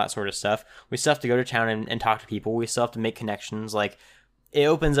wool and all that sort of stuff. We still have to go to town and talk to people. We still have to make connections. Like, it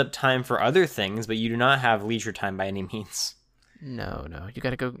opens up time for other things, but you do not have leisure time by any means. No. You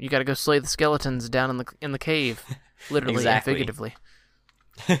gotta go slay the skeletons down in the cave. Literally Exactly. and figuratively.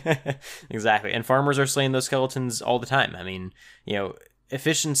 Exactly. And farmers are slaying those skeletons all the time. I mean,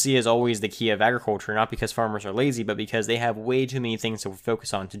 efficiency is always the key of agriculture, not because farmers are lazy, but because they have way too many things to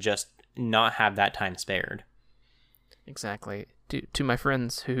focus on to just not have that time spared. Exactly. To my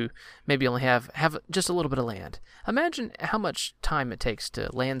friends who maybe only have just a little bit of land, imagine how much time it takes to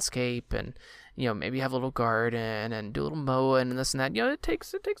landscape and maybe have a little garden and do a little mowing and this and that. It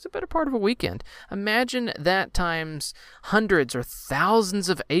takes a better part of a weekend. Imagine that times hundreds or thousands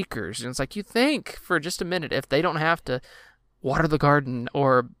of acres. And it's like, you think for just a minute, if they don't have to water the garden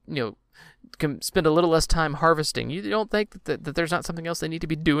or can spend a little less time harvesting, you don't think that there's not something else they need to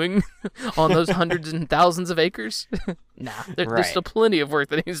be doing on those hundreds and thousands of acres? There's still plenty of work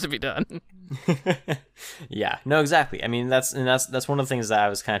that needs to be done. Yeah, no, exactly. I mean, that's one of the things that I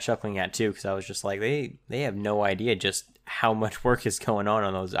was kind of chuckling at too, because I was just like, they have no idea just how much work is going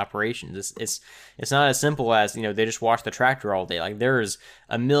on those operations. It's not as simple as they just wash the tractor all day. Like, there's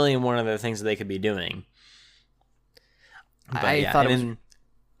a million one other things that they could be doing. But, I thought it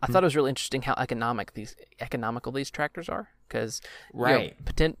was really interesting how economical these tractors are, because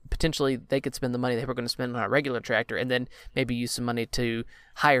potentially they could spend the money they were going to spend on a regular tractor and then maybe use some money to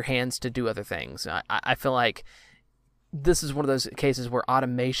hire hands to do other things. I feel like this is one of those cases where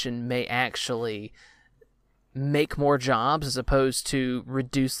automation may actually make more jobs as opposed to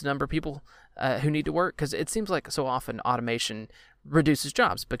reduce the number of people who need to work, because it seems like so often automation reduces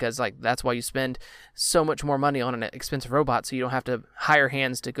jobs, because that's why you spend so much more money on an expensive robot, so you don't have to hire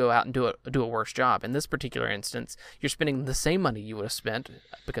hands to go out and do a worse job. In this particular instance, you're spending the same money you would have spent,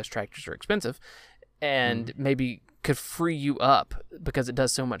 because tractors are expensive, and maybe could free you up because it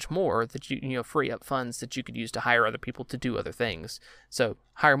does so much more that you free up funds that you could use to hire other people to do other things. So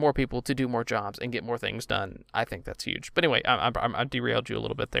hire more people to do more jobs and get more things done. I think that's huge. But anyway, I derailed you a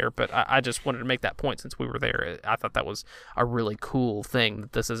little bit there, but I just wanted to make that point since we were there. I thought that was a really cool thing,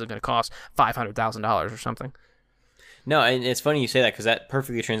 that this isn't going to cost $500,000 or something. No, and it's funny you say that, because that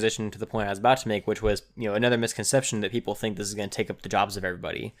perfectly transitioned to the point I was about to make, which was, another misconception that people think this is going to take up the jobs of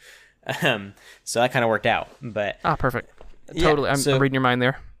everybody. So that kind of worked out, but perfect. Totally. I'm reading your mind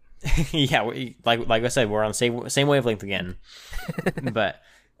there. Yeah, like I said, we're on the same wavelength again. But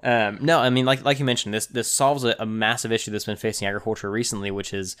no, I mean, like you mentioned, this solves a massive issue that's been facing agriculture recently,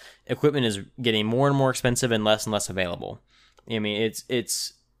 which is equipment is getting more and more expensive and less available. I mean,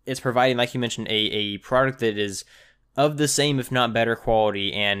 it's providing, like you mentioned, a product that is of the same, if not better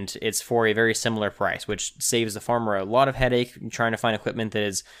quality, and it's for a very similar price, which saves the farmer a lot of headache trying to find equipment that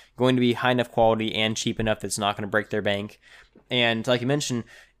is going to be high enough quality and cheap enough that's not going to break their bank. And like you mentioned,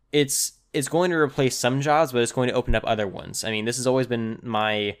 it's going to replace some jobs, but it's going to open up other ones. I mean, this has always been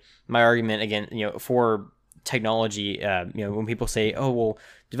my argument again, for technology. When people say, "Oh, well,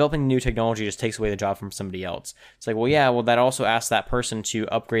 developing new technology just takes away the job from somebody else," it's like, well, yeah, well, that also asks that person to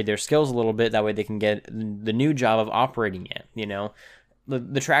upgrade their skills a little bit. That way, they can get the new job of operating it.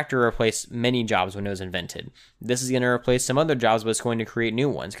 the tractor replaced many jobs when it was invented. This is going to replace some other jobs, but it's going to create new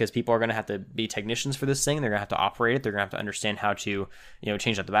ones because people are going to have to be technicians for this thing. They're going to have to operate it. They're going to have to understand how to,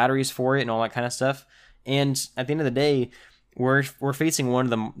 change out the batteries for it and all that kind of stuff. And at the end of the day, we're facing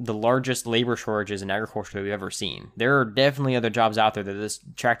one of the largest labor shortages in agriculture that we've ever seen. There are definitely other jobs out there that this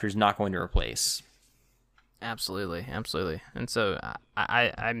tractor is not going to replace. Absolutely. And so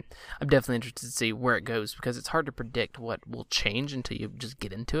I'm definitely interested to see where it goes because it's hard to predict what will change until you just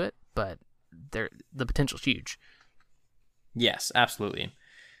get into it. But the potential's huge. Yes, absolutely.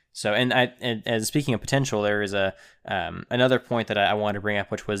 So, and speaking of potential, there is another point that I wanted to bring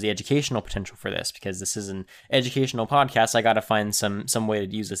up, which was the educational potential for this, because this is an educational podcast. I got to find some way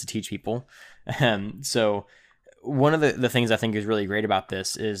to use this to teach people. So, one of the things I think is really great about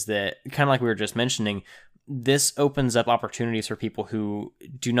this is that, kind of like we were just mentioning, this opens up opportunities for people who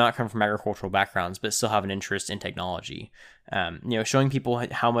do not come from agricultural backgrounds but still have an interest in technology. Showing people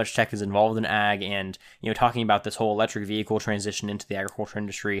how much tech is involved in ag, and talking about this whole electric vehicle transition into the agriculture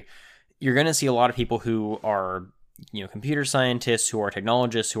industry. You're going to see a lot of people who are computer scientists, who are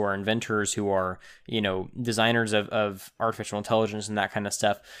technologists, who are inventors, who are designers of artificial intelligence and that kind of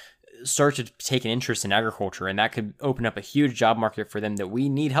stuff, start to take an interest in agriculture, and that could open up a huge job market for them that we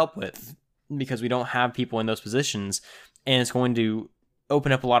need help with, because we don't have people in those positions, and it's going to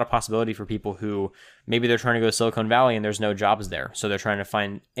open up a lot of possibility for people who maybe they're trying to go to Silicon Valley and there's no jobs there, so they're trying to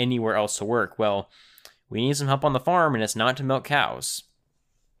find anywhere else to work. Well, we need some help on the farm, and it's not to milk cows.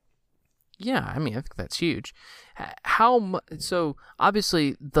 Yeah, I mean, I think that's huge. So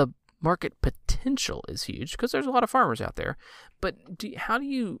obviously the market potential is huge because there's a lot of farmers out there, but how do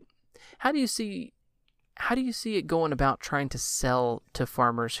you see it going about trying to sell to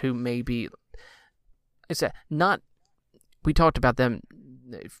farmers who maybe, we talked about them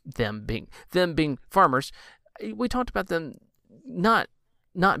being farmers. We talked about them not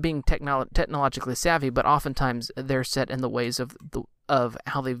being technologically savvy, but oftentimes they're set in the ways of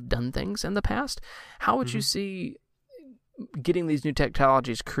how they've done things in the past. How would you see getting these new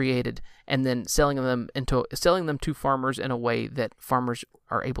technologies created and then selling them to farmers in a way that farmers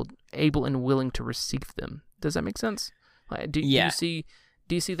are able and willing to receive them? Does that make sense? Do you see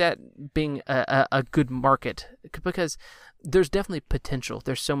that being a good market? Because there's definitely potential.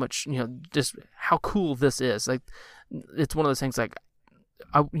 There's so much, just how cool this is. Like, it's one of those things like,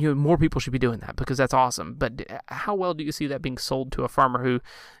 more people should be doing that because that's awesome. But how well do you see that being sold to a farmer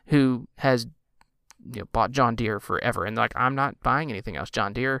who has bought John Deere forever and like, I'm not buying anything else?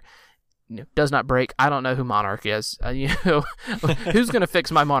 John Deere does not break. I don't know who Monarch is. Who's going to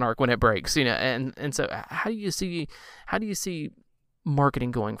fix my Monarch when it breaks? And so how do you see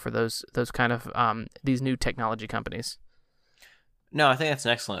marketing going for those kind of these new technology companies? No, I think that's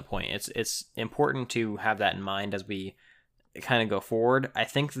an excellent point. It's important to have that in mind as we kind of go forward. I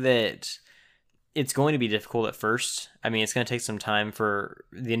think that it's going to be difficult at first. I mean, it's going to take some time for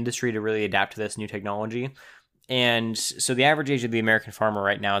the industry to really adapt to this new technology. And so the average age of the American farmer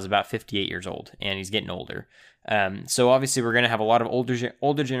right now is about 58 years old, and he's getting older. So obviously we're going to have a lot of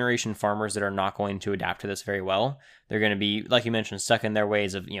older generation farmers that are not going to adapt to this very well. They're going to be, like you mentioned, stuck in their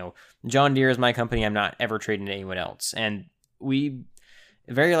ways of, John Deere is my company. I'm not ever trading to anyone else. And we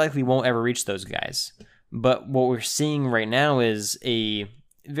very likely won't ever reach those guys. But what we're seeing right now is a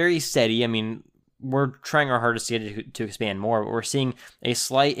very steady, we're trying our hardest to get to expand more, but we're seeing a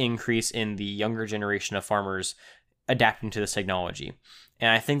slight increase in the younger generation of farmers adapting to this technology.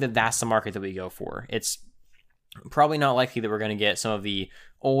 And I think that that's the market that we go for. It's probably not likely that we're going to get some of the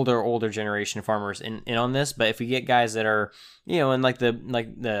older generation farmers in on this, but if we get guys that are, in like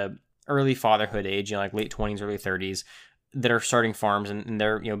the early fatherhood age, like late 20s, early 30s, that are starting farms and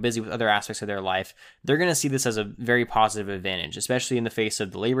they're busy with other aspects of their life, they're going to see this as a very positive advantage, especially in the face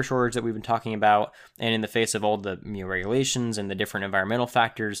of the labor shortage that we've been talking about, and in the face of all the regulations and the different environmental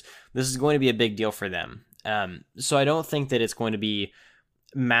factors. This is going to be a big deal for them. So I don't think that it's going to be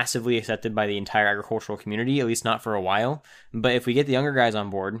massively accepted by the entire agricultural community, at least not for a while. But if we get the younger guys on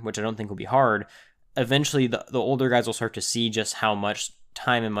board, which I don't think will be hard, eventually the older guys will start to see just how much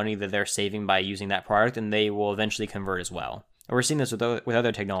time and money that they're saving by using that product, and they will eventually convert as well. And we're seeing this with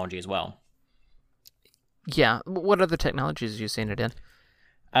other technology as well. Yeah. What other technologies are you seeing it in?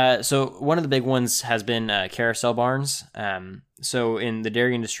 So one of the big ones has been carousel barns. So in the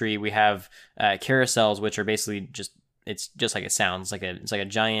dairy industry, we have carousels, which are basically it's just like it sounds. It's like a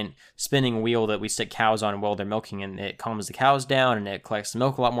giant spinning wheel that we stick cows on while they're milking, and it calms the cows down and it collects the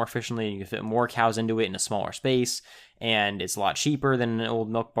milk a lot more efficiently. You can fit more cows into it in a smaller space, and it's a lot cheaper than an old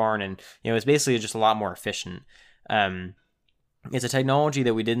milk barn, and it's basically just a lot more efficient. it's a technology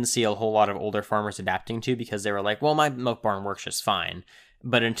that we didn't see a whole lot of older farmers adapting to because they were like, well, my milk barn works just fine.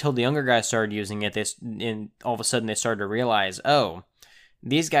 But until the younger guys started using it, all of a sudden they started to realize, oh,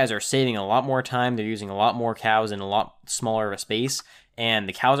 these guys are saving a lot more time. They're using a lot more cows in a lot smaller of a space, and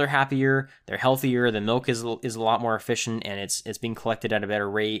the cows are happier. They're healthier. The milk is a lot more efficient, and it's being collected at a better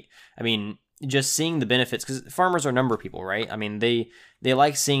rate. I mean, just seeing the benefits, because farmers are number people, right? I mean, they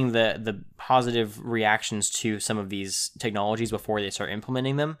like seeing the positive reactions to some of these technologies before they start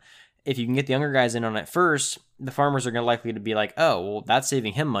implementing them. If you can get the younger guys in on it first, the farmers are likely to be like, oh, well, that's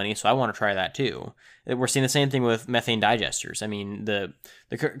saving him money, so I want to try that too. We're seeing the same thing with methane digesters. I mean,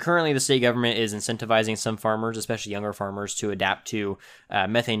 currently the state government is incentivizing some farmers, especially younger farmers, to adapt to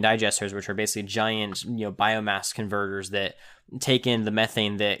methane digesters, which are basically giant, biomass converters that take in the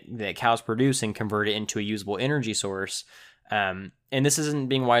methane that cows produce and convert it into a usable energy source. And this isn't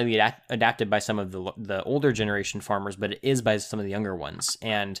being widely adapted by some of the older generation farmers, but it is by some of the younger ones.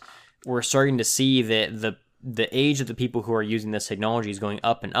 And we're starting to see that the age of the people who are using this technology is going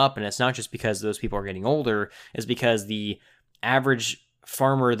up and up. And it's not just because those people are getting older, it's because the average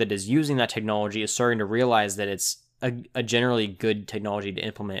farmer that is using that technology is starting to realize that it's a generally good technology to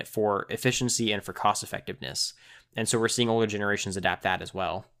implement for efficiency and for cost effectiveness. And so we're seeing older generations adapt that as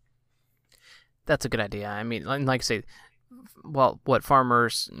well. That's a good idea. I mean, like I say, well, what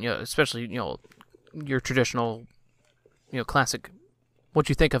farmers, especially, your traditional, classic, what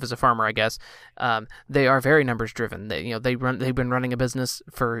you think of as a farmer, I guess, they are very numbers driven. They've been running a business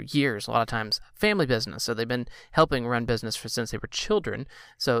for years, a lot of times family business. So they've been helping run business since they were children.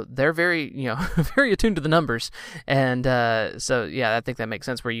 So they're very, very attuned to the numbers. And so, yeah, I think that makes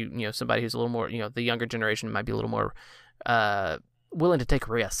sense where somebody who's a little more, the younger generation might be a little more willing to take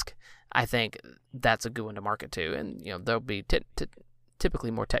risk. I think that's a good one to market to. And, they'll be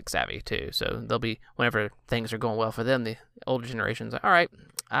typically more tech savvy too, so they'll be, whenever things are going well for them, the older generation's like, all right,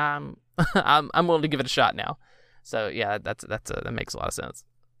 I'm willing to give it a shot now. So yeah, that makes a lot of sense.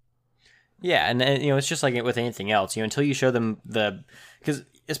 Yeah, and it's just like with anything else, until you show them because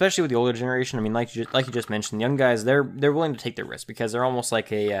especially with the older generation, I mean, like you just mentioned, young guys, they're willing to take the risk because they're almost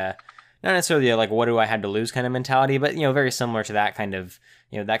like a not necessarily like what do I have to lose kind of mentality, but very similar to that kind of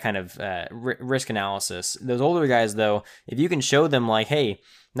risk analysis. Those older guys, though, if you can show them like, hey,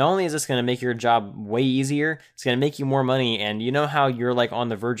 not only is this going to make your job way easier, it's going to make you more money, and you know how you're like on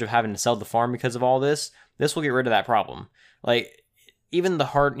the verge of having to sell the farm because of all this will get rid of that problem. Like even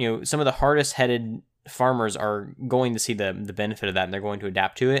some of the hardest headed farmers are going to see the benefit of that, and they're going to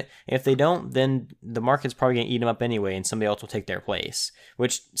adapt to it. If they don't, then the market's probably going to eat them up anyway, and somebody else will take their place,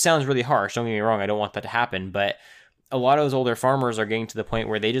 which sounds really harsh. Don't get me wrong, I don't want that to happen, but a lot of those older farmers are getting to the point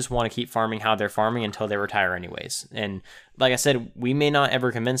where they just want to keep farming how they're farming until they retire anyways. And like I said, we may not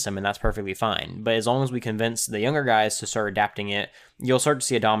ever convince them, and that's perfectly fine. But as long as we convince the younger guys to start adapting it, you'll start to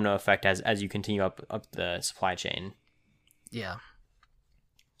see a domino effect as you continue up the supply chain. Yeah.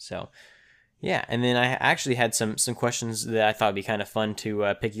 So, yeah. And then I actually had some questions that I thought would be kind of fun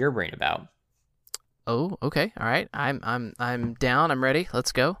to pick your brain about. Oh, okay. All right. I'm down. I'm ready.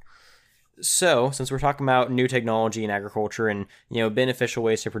 Let's go. So, since we're talking about new technology in agriculture and, beneficial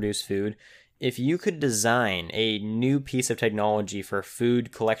ways to produce food, if you could design a new piece of technology for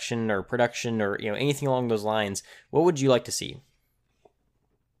food collection or production or, anything along those lines, what would you like to see?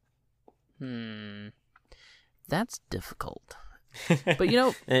 That's difficult. But,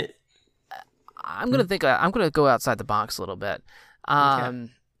 I'm going to go outside the box a little bit.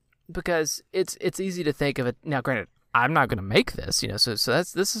 Because it's easy to think of it. Now, granted, I'm not going to make this, so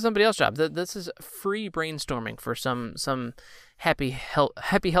this is somebody else's job. This is free brainstorming for some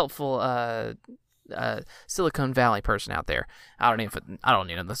helpful Silicon Valley person out there. I don't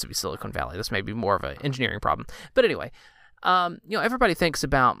need this to be Silicon Valley. This may be more of an engineering problem. But anyway, everybody thinks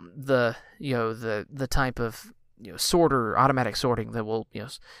about the type of sorter, automatic sorting that will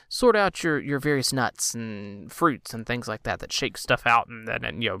sort out your various nuts and fruits and things like that shake stuff out, and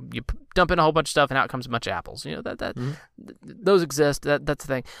then you dump in a whole bunch of stuff and out comes a bunch of apples. Those exist. That's the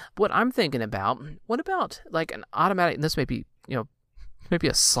thing. What I'm thinking about, what about like an automatic? And this may be maybe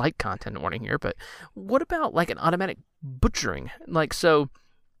a slight content warning here, but what about like an automatic butchering? Like so,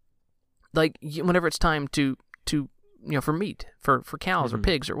 like whenever it's time to for meat, for cows or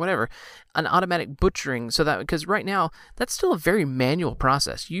pigs or whatever, an automatic butchering, so that, because right now that's still a very manual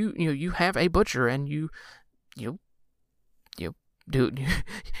process. You have a butcher and you cut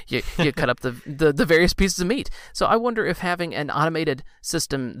up the various pieces of meat. So I wonder if having an automated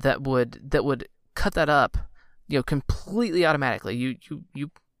system that would cut that up, completely automatically. You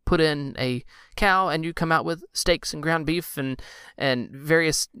put in a cow and you come out with steaks and ground beef and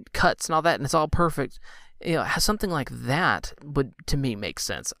various cuts and all that, and it's all perfect. something like that would, to me, make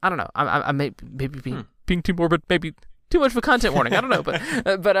sense. I don't know. I may maybe being too morbid, maybe too much of a content warning. I don't know, but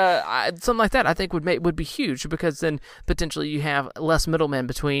something like that I think would be huge, because then potentially you have less middlemen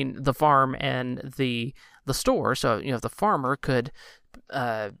between the farm and the store. So if the farmer could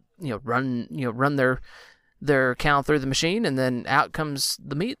run their cow through the machine, and then out comes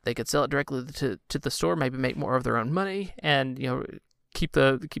the meat. They could sell it directly to the store, maybe make more of their own money, and keep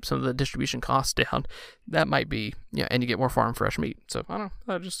some of the distribution costs down. That might be, and you get more farm fresh meat. So I don't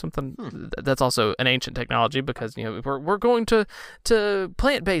know, just something that's also an ancient technology, because we're going to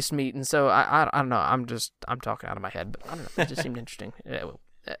plant-based meat, and so I don't know. I'm talking out of my head, but I don't know. It just seemed interesting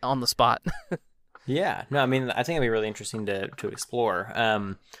on the spot. Yeah, no, I mean, I think it'd be really interesting to explore.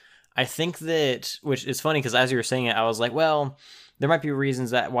 I think that, which is funny, because as you were saying it, I was like, well, there might be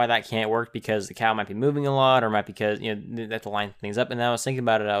reasons why that can't work, because the cow might be moving a lot, or might because they have to line things up. And then I was thinking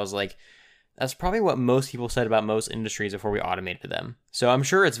about it, I was like, that's probably what most people said about most industries before we automated them. So I'm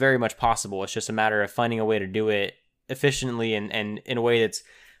sure it's very much possible. It's just a matter of finding a way to do it efficiently and in a way that's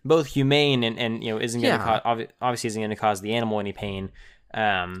both humane and isn't going to obviously isn't going to cause the animal any pain.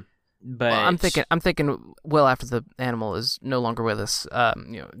 But I'm thinking well after the animal is no longer with us,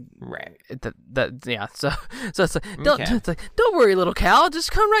 right. So it's like, don't worry, little cow, just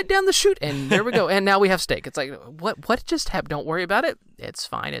come right down the chute, and there we go. And now we have steak. It's like, what just happened? Don't worry about it. It's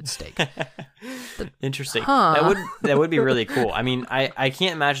fine. It's steak. Interesting. That would be really cool. I mean, I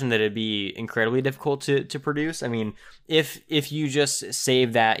can't imagine that it'd be incredibly difficult to produce. I mean, if you just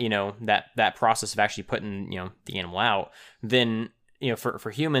save that, that process of actually putting, the animal out, then for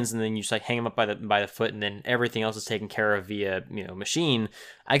humans, and then you just like hang them up by the foot, and then everything else is taken care of via machine.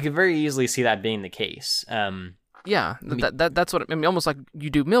 I could very easily see that being the case. That's what I mean. Almost like you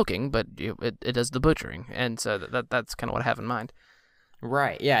do milking, but it does the butchering, and so that's kind of what I have in mind.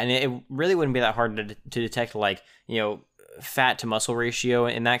 Right. Yeah, and it really wouldn't be that hard to detect, like fat to muscle ratio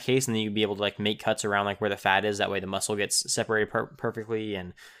in that case, and then you'd be able to like make cuts around like where the fat is. That way, the muscle gets separated perfectly,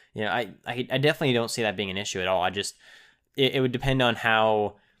 and I definitely don't see that being an issue at all. It would depend on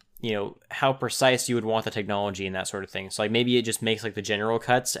how precise you would want the technology and that sort of thing. So like maybe it just makes like the general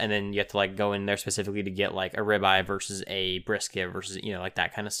cuts, and then you have to like go in there specifically to get like a ribeye versus a brisket versus like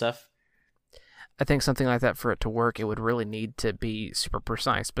that kind of stuff. I think something like that, for it to work, it would really need to be super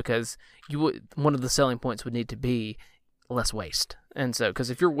precise, because one of the selling points would need to be less waste. And so, because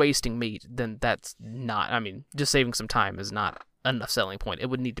if you're wasting meat, then that's not, I mean, just saving some time is not enough selling point. It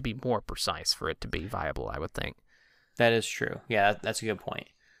would need to be more precise for it to be viable, I would think. That is true. Yeah, that's a good point.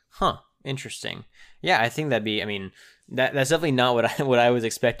 Huh. Interesting. Yeah, I think that'd be. I mean, that's definitely not what I was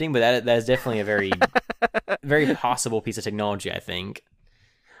expecting, but that is definitely a very very possible piece of technology, I think.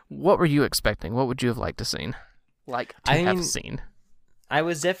 What were you expecting? What would you have liked to seen? Have seen? I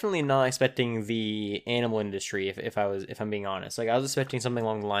was definitely not expecting the animal industry. If I'm being honest, like I was expecting something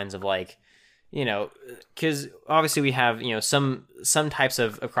along the lines of like, because obviously we have some types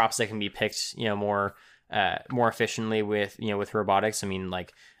of crops that can be picked more efficiently with robotics. I mean,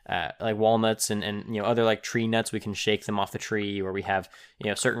 like walnuts and other like tree nuts, we can shake them off the tree, or we have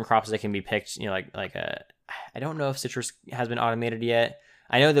certain crops that can be picked, I don't know if citrus has been automated yet.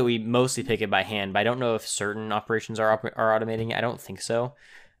 I know that we mostly pick it by hand, but I don't know if certain operations are automating it. I don't think so.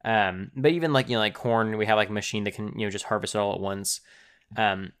 But even like corn, we have like a machine that can just harvest it all at once.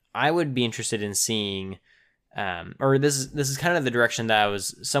 I would be interested in seeing, or this is kind of the direction that I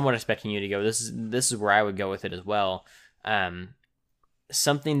was somewhat expecting you to go. This is where I would go with it as well.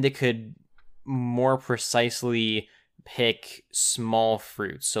 Something that could more precisely pick small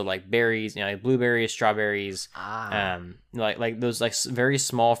fruits, so like berries, like blueberries, strawberries, like those like very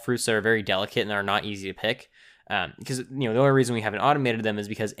small fruits that are very delicate and are not easy to pick. Because the only reason we haven't automated them is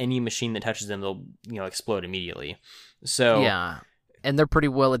because any machine that touches them, they'll explode immediately. So yeah. And they're pretty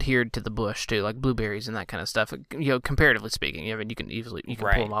well adhered to the bush too, like blueberries and that kind of stuff. Comparatively speaking, I mean, you can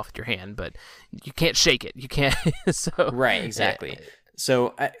right. pull them off with your hand, but you can't shake it. You can't. So right, exactly.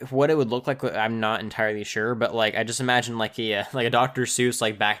 So what it would look like, I'm not entirely sure, but like I just imagine like a Dr. Seuss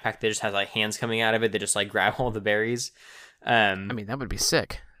like backpack that just has like hands coming out of it that just like grab all the berries. I mean, that would be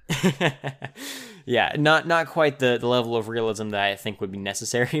sick. Yeah, not quite the level of realism that I think would be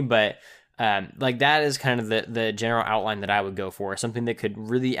necessary, but. Like that is kind of the general outline that I would go for, something that could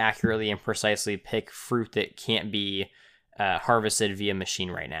really accurately and precisely pick fruit that can't be harvested via machine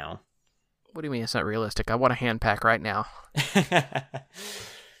right now. What do you mean it's not realistic? I want a hand pack right now.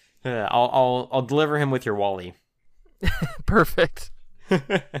 I'll deliver him with your Wally. Perfect.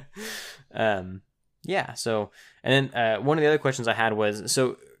 Yeah. So, and then one of the other questions I had was,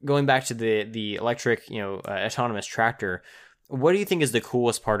 so going back to the electric, autonomous tractor. What do you think is the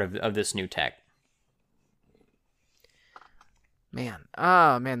coolest part of this new tech? Man,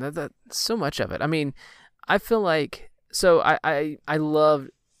 that so much of it. I mean, I feel like I love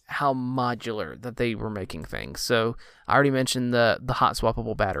how modular that they were making things. So I already mentioned the hot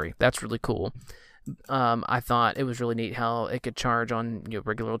swappable battery. That's really cool. I thought it was really neat how it could charge on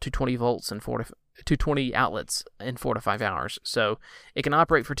regular 220 volts and 220 outlets in 4 to 5 hours. So it can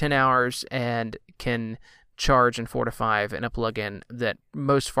operate for 10 hours and can charge in 4 to 5 in a plug-in that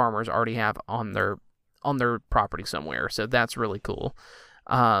most farmers already have on their property somewhere. So that's really cool.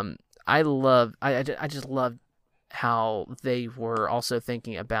 I just love how they were also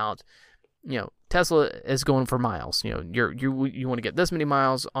thinking about, Tesla is going for miles. You want to get this many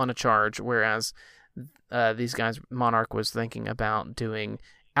miles on a charge, whereas these guys, Monarch, was thinking about doing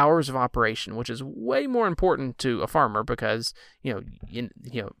hours of operation, which is way more important to a farmer because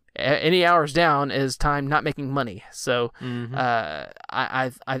any hours down is time not making money. So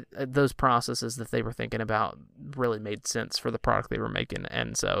I those processes that they were thinking about really made sense for the product they were making,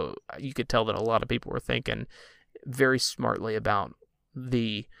 and so you could tell that a lot of people were thinking very smartly about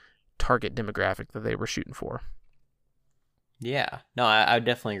the target demographic that they were shooting for. Yeah, no, I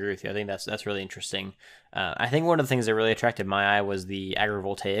definitely agree with you. I think that's really interesting. I think one of the things that really attracted my eye was the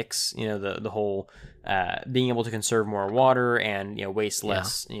agrivoltaics. The whole being able to conserve more water and waste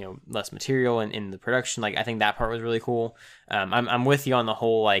less less material in the production. Like I think that part was really cool. I'm with you on the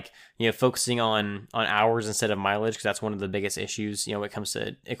whole focusing on hours instead of mileage, because that's one of the biggest issues when it comes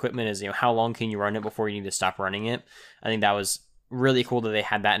to equipment is how long can you run it before you need to stop running it. I think that was really cool that they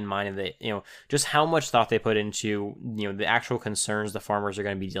had that in mind, and that just how much thought they put into the actual concerns the farmers are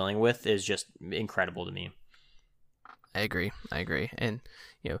going to be dealing with is just incredible to me. I agree, and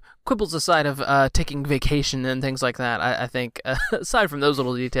quibbles aside of taking vacation and things like that, I think aside from those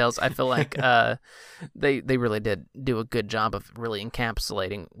little details, I feel like they really did do a good job of really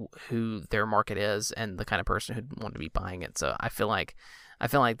encapsulating who their market is and the kind of person who'd want to be buying it. So I feel like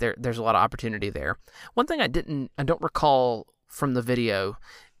there's a lot of opportunity there. One thing I don't recall from the video,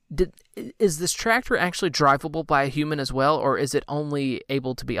 is this tractor actually drivable by a human as well, or is it only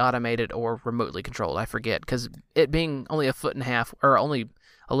able to be automated or remotely controlled? I forget, because it being only 1.5 feet or only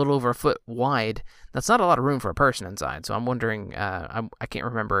a little over 1 foot wide, that's not a lot of room for a person inside. So I'm wondering, I can't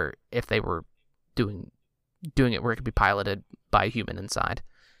remember if they were doing it where it could be piloted by a human inside.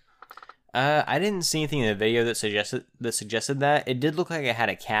 I didn't see anything in the video that suggested that. It did look like it had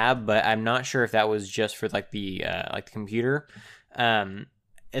a cab, but I'm not sure if that was just for the computer.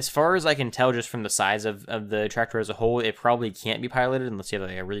 As far as I can tell, just from the size of the tractor as a whole, it probably can't be piloted unless you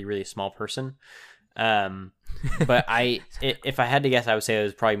have a really, really small person. But if I had to guess, I would say it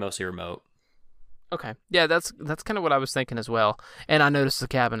was probably mostly remote. Okay, yeah, that's kind of what I was thinking as well. And I noticed the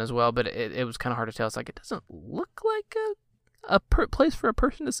cabin as well, but it was kind of hard to tell. It's like it doesn't look like a place for a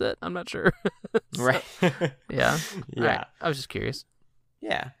person to sit. I'm not sure. So, right. Yeah. Yeah. Right. I was just curious.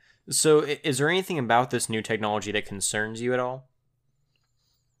 Yeah. So is there anything about this new technology that concerns you at all?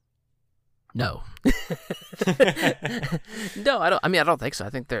 No. No, I don't. I mean, I don't think so. I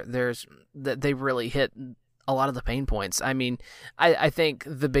think they really hit a lot of the pain points. I mean, I think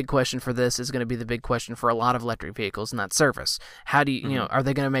the big question for this is going to be the big question for a lot of electric vehicles, and that's service. How do you, are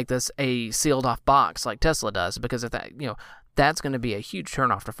they going to make this a sealed off box like Tesla does? Because if that, that's going to be a huge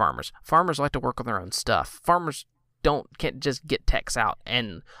turnoff to farmers. Farmers like to work on their own stuff. Farmers can't just get techs out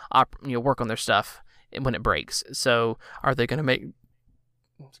and work on their stuff when it breaks. So are they going to make?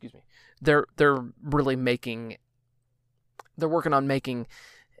 Excuse me. They're working on making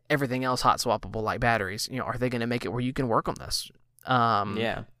everything else hot swappable like batteries. Are they going to make it where you can work on this?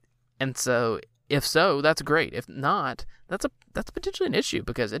 Yeah. And so if so, that's great. If not, that's potentially an issue,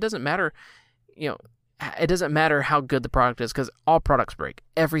 because it doesn't matter. It doesn't matter how good the product is, because all products break.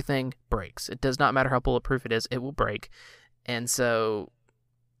 Everything breaks. It does not matter how bulletproof it is. It will break. And so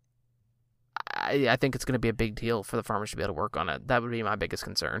I think it's going to be a big deal for the farmers to be able to work on it. That would be my biggest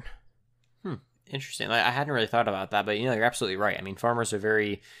concern. Interesting. I hadn't really thought about that, but you're absolutely right. I mean, farmers are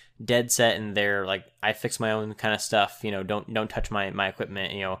very dead set in their I fix my own kind of stuff. Don't touch my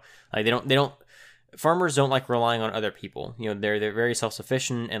equipment. They don't. Farmers don't like relying on other people. They're very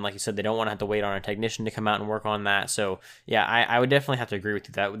self-sufficient, and like you said, they don't want to have to wait on a technician to come out and work on that. So yeah, I would definitely have to agree with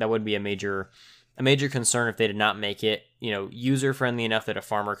you. That would be a major concern if they did not make it user friendly enough that a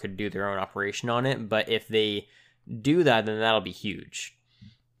farmer could do their own operation on it. But if they do that, then that'll be huge.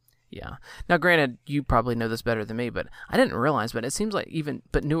 Yeah. Now, granted, you probably know this better than me, but I didn't realize, but it seems like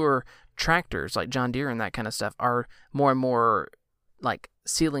newer tractors like John Deere and that kind of stuff are more and more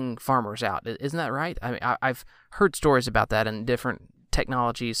sealing farmers out. Isn't that right? I mean, I've heard stories about that in different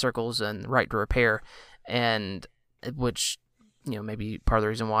technology circles and right to repair, and which maybe part of the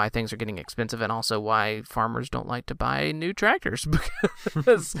reason why things are getting expensive, and also why farmers don't like to buy new tractors,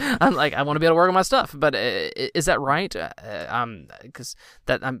 because I'm like, I want to be able to work on my stuff. But is that right? Because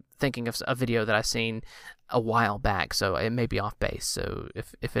that I'm thinking of a video that I seen a while back, so it may be off base. So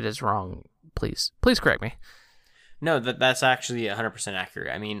if it is wrong, please correct me. No, that's actually 100%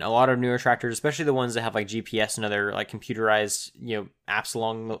 accurate. I mean, a lot of newer tractors, especially the ones that have like GPS and other like computerized, apps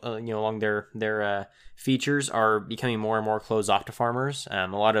along their features, are becoming more and more closed off to farmers. A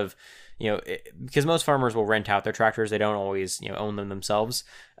lot of, because most farmers will rent out their tractors, they don't always own them themselves,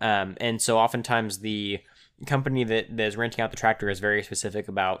 and so oftentimes the company that is renting out the tractor is very specific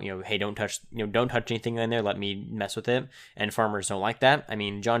about, hey, don't touch anything in there, let me mess with it, and farmers don't like that. I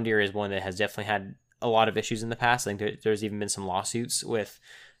mean, John Deere is one that has definitely had a lot of issues in the past. I think there's even been some lawsuits with,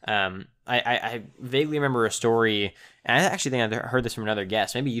 I vaguely remember a story, and I actually think I heard this from another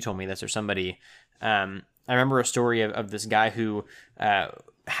guest. Maybe you told me this or somebody. I remember a story of this guy who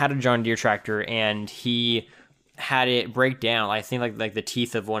had a John Deere tractor, and he had it break down. I think like the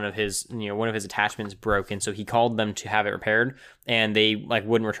teeth of one of his attachments broke, and so he called them to have it repaired, and they like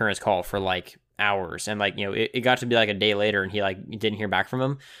wouldn't return his call for like hours, and like it got to be like a day later, and he didn't hear back from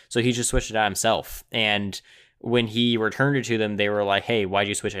him, so he just switched it out himself. And when he returned it to them, they were like, hey, why'd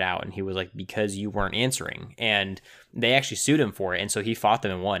you switch it out? And he was like, because you weren't answering. And they actually sued him for it, and so he fought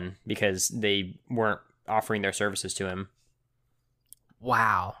them and won because they weren't offering their services to him.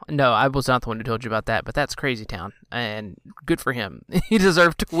 Wow. No, I was not the one who told you about that, but that's crazy town, and good for him. He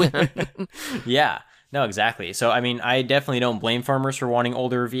deserved to win. Yeah. No, exactly. So, I mean, I definitely don't blame farmers for wanting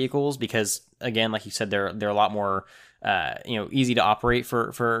older vehicles because, again, like you said, they're a lot more, easy to operate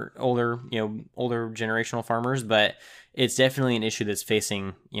for older generational farmers. But it's definitely an issue that's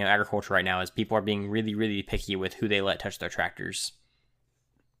facing, agriculture right now, as people are being really, really picky with who they let touch their tractors.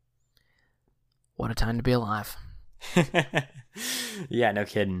 What a time to be alive. Yeah, no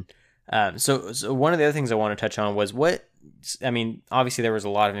kidding. So one of the other things I want to touch on was obviously there was a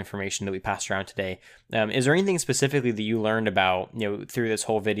lot of information that we passed around today. Is there anything specifically that you learned about, through this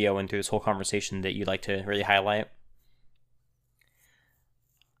whole video and through this whole conversation that you'd like to really highlight?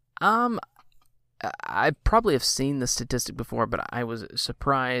 I probably have seen the statistic before, but I was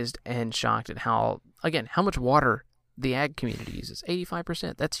surprised and shocked at how much water the ag community uses.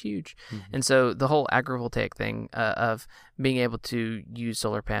 85%. That's huge. Mm-hmm. And so the whole agrivoltaic thing of being able to use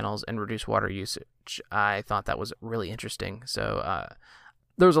solar panels and reduce water usage, I thought that was really interesting. So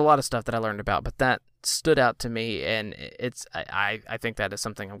there was a lot of stuff that I learned about, but that stood out to me, and I think that is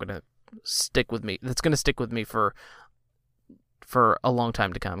something that's going to stick with me for a long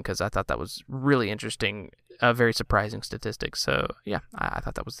time to come, because I thought that was really interesting, a very surprising statistic. So yeah, I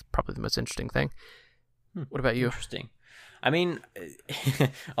thought that was probably the most interesting thing. What about you? Interesting. I mean,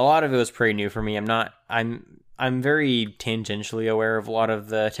 a lot of it was pretty new for me. I'm very tangentially aware of a lot of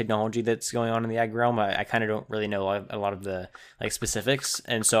the technology that's going on in the ag realm. I kind of don't really know a lot of the specifics,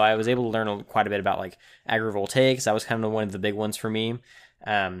 and so I was able to learn quite a bit about agrivoltaics. That was kind of one of the big ones for me.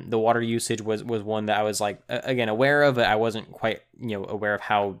 The water usage was one that I was again aware of, but I wasn't quite aware of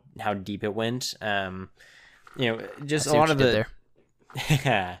how deep it went. Just a lot of the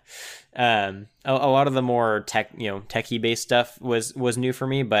a lot of the more techie based stuff was new for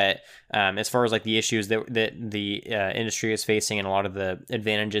me, but as far as the issues that the industry is facing and a lot of the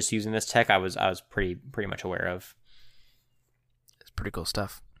advantages using this tech, I was pretty much aware of. It's pretty cool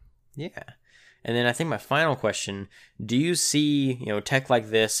stuff. Yeah. And then I think my final question, do you see, tech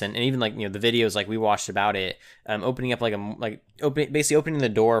like this and even the videos we watched about it, opening up basically opening the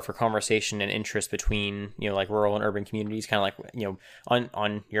door for conversation and interest between, rural and urban communities, kind of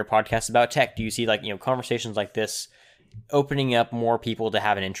on your podcast about tech? Do you see conversations like this opening up more people to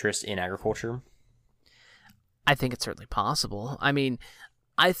have an interest in agriculture? I think it's certainly possible. I mean,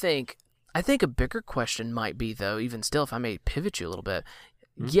 I think a bigger question might be, though, even still, if I may pivot you a little bit,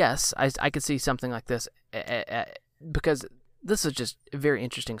 yes, I could see something like this because this is just very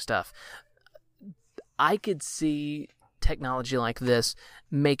interesting stuff. I could see technology like this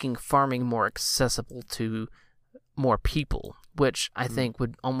making farming more accessible to more people, which I think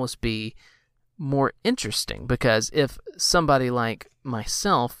would almost be more interesting, because if somebody like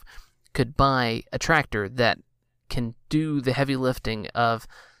myself could buy a tractor that can do the heavy lifting of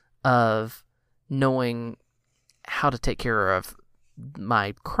knowing how to take care of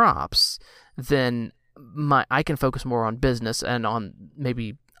my crops, then I can focus more on business and on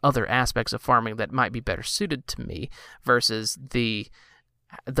maybe other aspects of farming that might be better suited to me versus the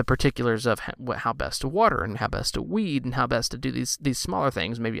particulars of how best to water and how best to weed and how best to do these smaller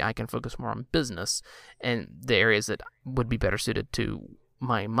things. Maybe I can focus more on business and the areas that would be better suited to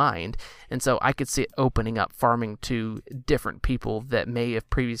my mind. And so I could see it opening up farming to different people that may have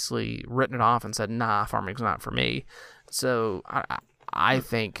previously written it off and said, nah, farming's not for me. So I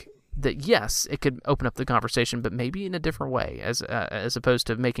think that, yes, it could open up the conversation, but maybe in a different way, as opposed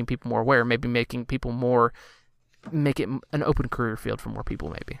to making people more aware, maybe making people make it an open career field for more people,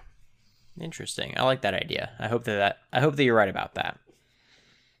 maybe. Interesting. I like that idea. I hope that you're right about that.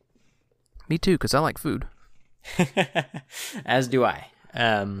 Me too, because I like food. As do I.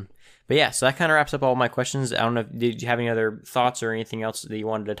 But yeah, so that kind of wraps up all my questions. I don't know, did you have any other thoughts or anything else that you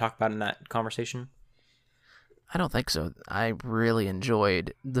wanted to talk about in that conversation? I don't think so. I really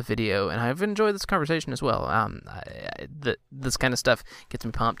enjoyed the video, and I've enjoyed this conversation as well. This kind of stuff gets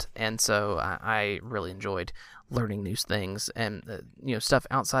me pumped, and so I really enjoyed learning new things and stuff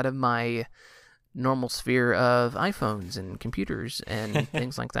outside of my normal sphere of iPhones and computers and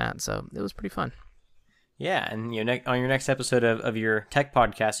things like that. So it was pretty fun. Yeah, and on your next episode of your tech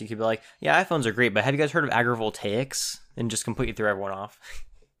podcast, you could be like, yeah, iPhones are great, but have you guys heard of agrivoltaics? And just completely throw everyone off.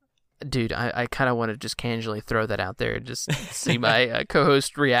 Dude, I kind of want to just casually throw that out there, just see my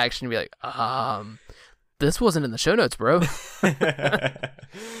co-host reaction and be like, this wasn't in the show notes, bro.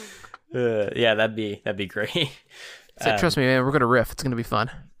 Yeah, that'd be great. So, trust me, man, we're gonna riff. It's gonna be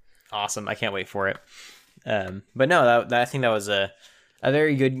fun. Awesome, I can't wait for it. But no, I think that was a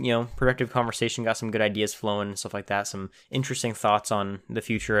very good, productive conversation. Got some good ideas flowing and stuff like that. Some interesting thoughts on the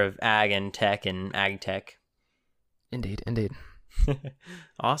future of ag and tech and ag tech. Indeed.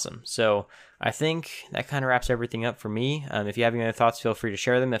 Awesome. So I think that kind of wraps everything up for me. If you have any other thoughts, feel free to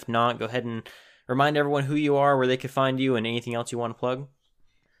share them. If not, go ahead and remind everyone who you are, where they could find you, and anything else you want to plug.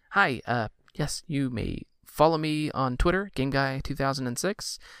 Hi. Yes, you may follow me on Twitter,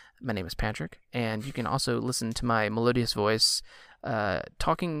 GameGuy2006. My name is Patrick, and you can also listen to my melodious voice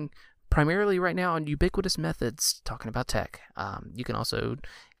talking primarily right now on ubiquitous methods, talking about tech. You can also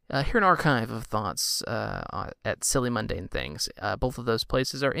hear an archive of thoughts at Silly Mundane Things. Both of those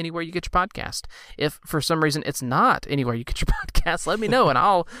places are anywhere you get your podcast. If for some reason it's not anywhere you get your podcast, let me know, and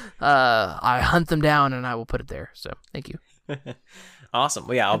I'll hunt them down and I will put it there. So thank you. Awesome.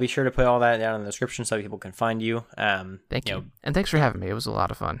 Well, yeah, I'll be sure to put all that down in the description so people can find you. Thank you. And thanks for having me. It was a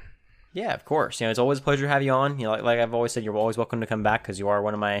lot of fun. Yeah, of course. It's always a pleasure to have you on. Like I've always said, you're always welcome to come back because you are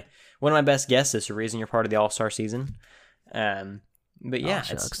one of my best guests. It's the reason you're part of the All-Star season. But yeah,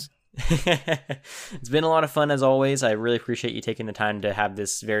 it's been a lot of fun as always. I really appreciate you taking the time to have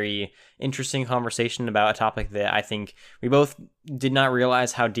this very interesting conversation about a topic that I think we both did not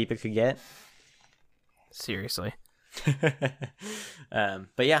realize how deep it could get. Seriously.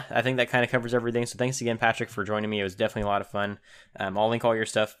 But yeah, I think that kind of covers everything. So thanks again, Patrick, for joining me. It was definitely a lot of fun. I'll link all your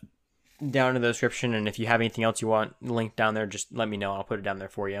stuff down in the description, and if you have anything else you want linked down there, just let me know. I'll put it down there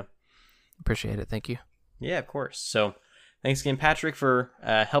for you. Appreciate it. Thank you. Yeah, of course. So thanks again, Patrick, for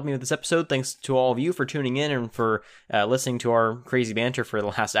helping me with this episode. Thanks to all of you for tuning in and for listening to our crazy banter for the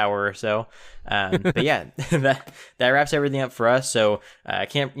last hour or so. But yeah, that wraps everything up for us. So I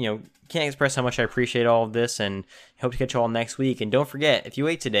can't express how much I appreciate all of this, and hope to catch you all next week. And don't forget, if you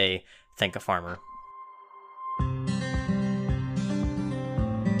ate today, thank a farmer.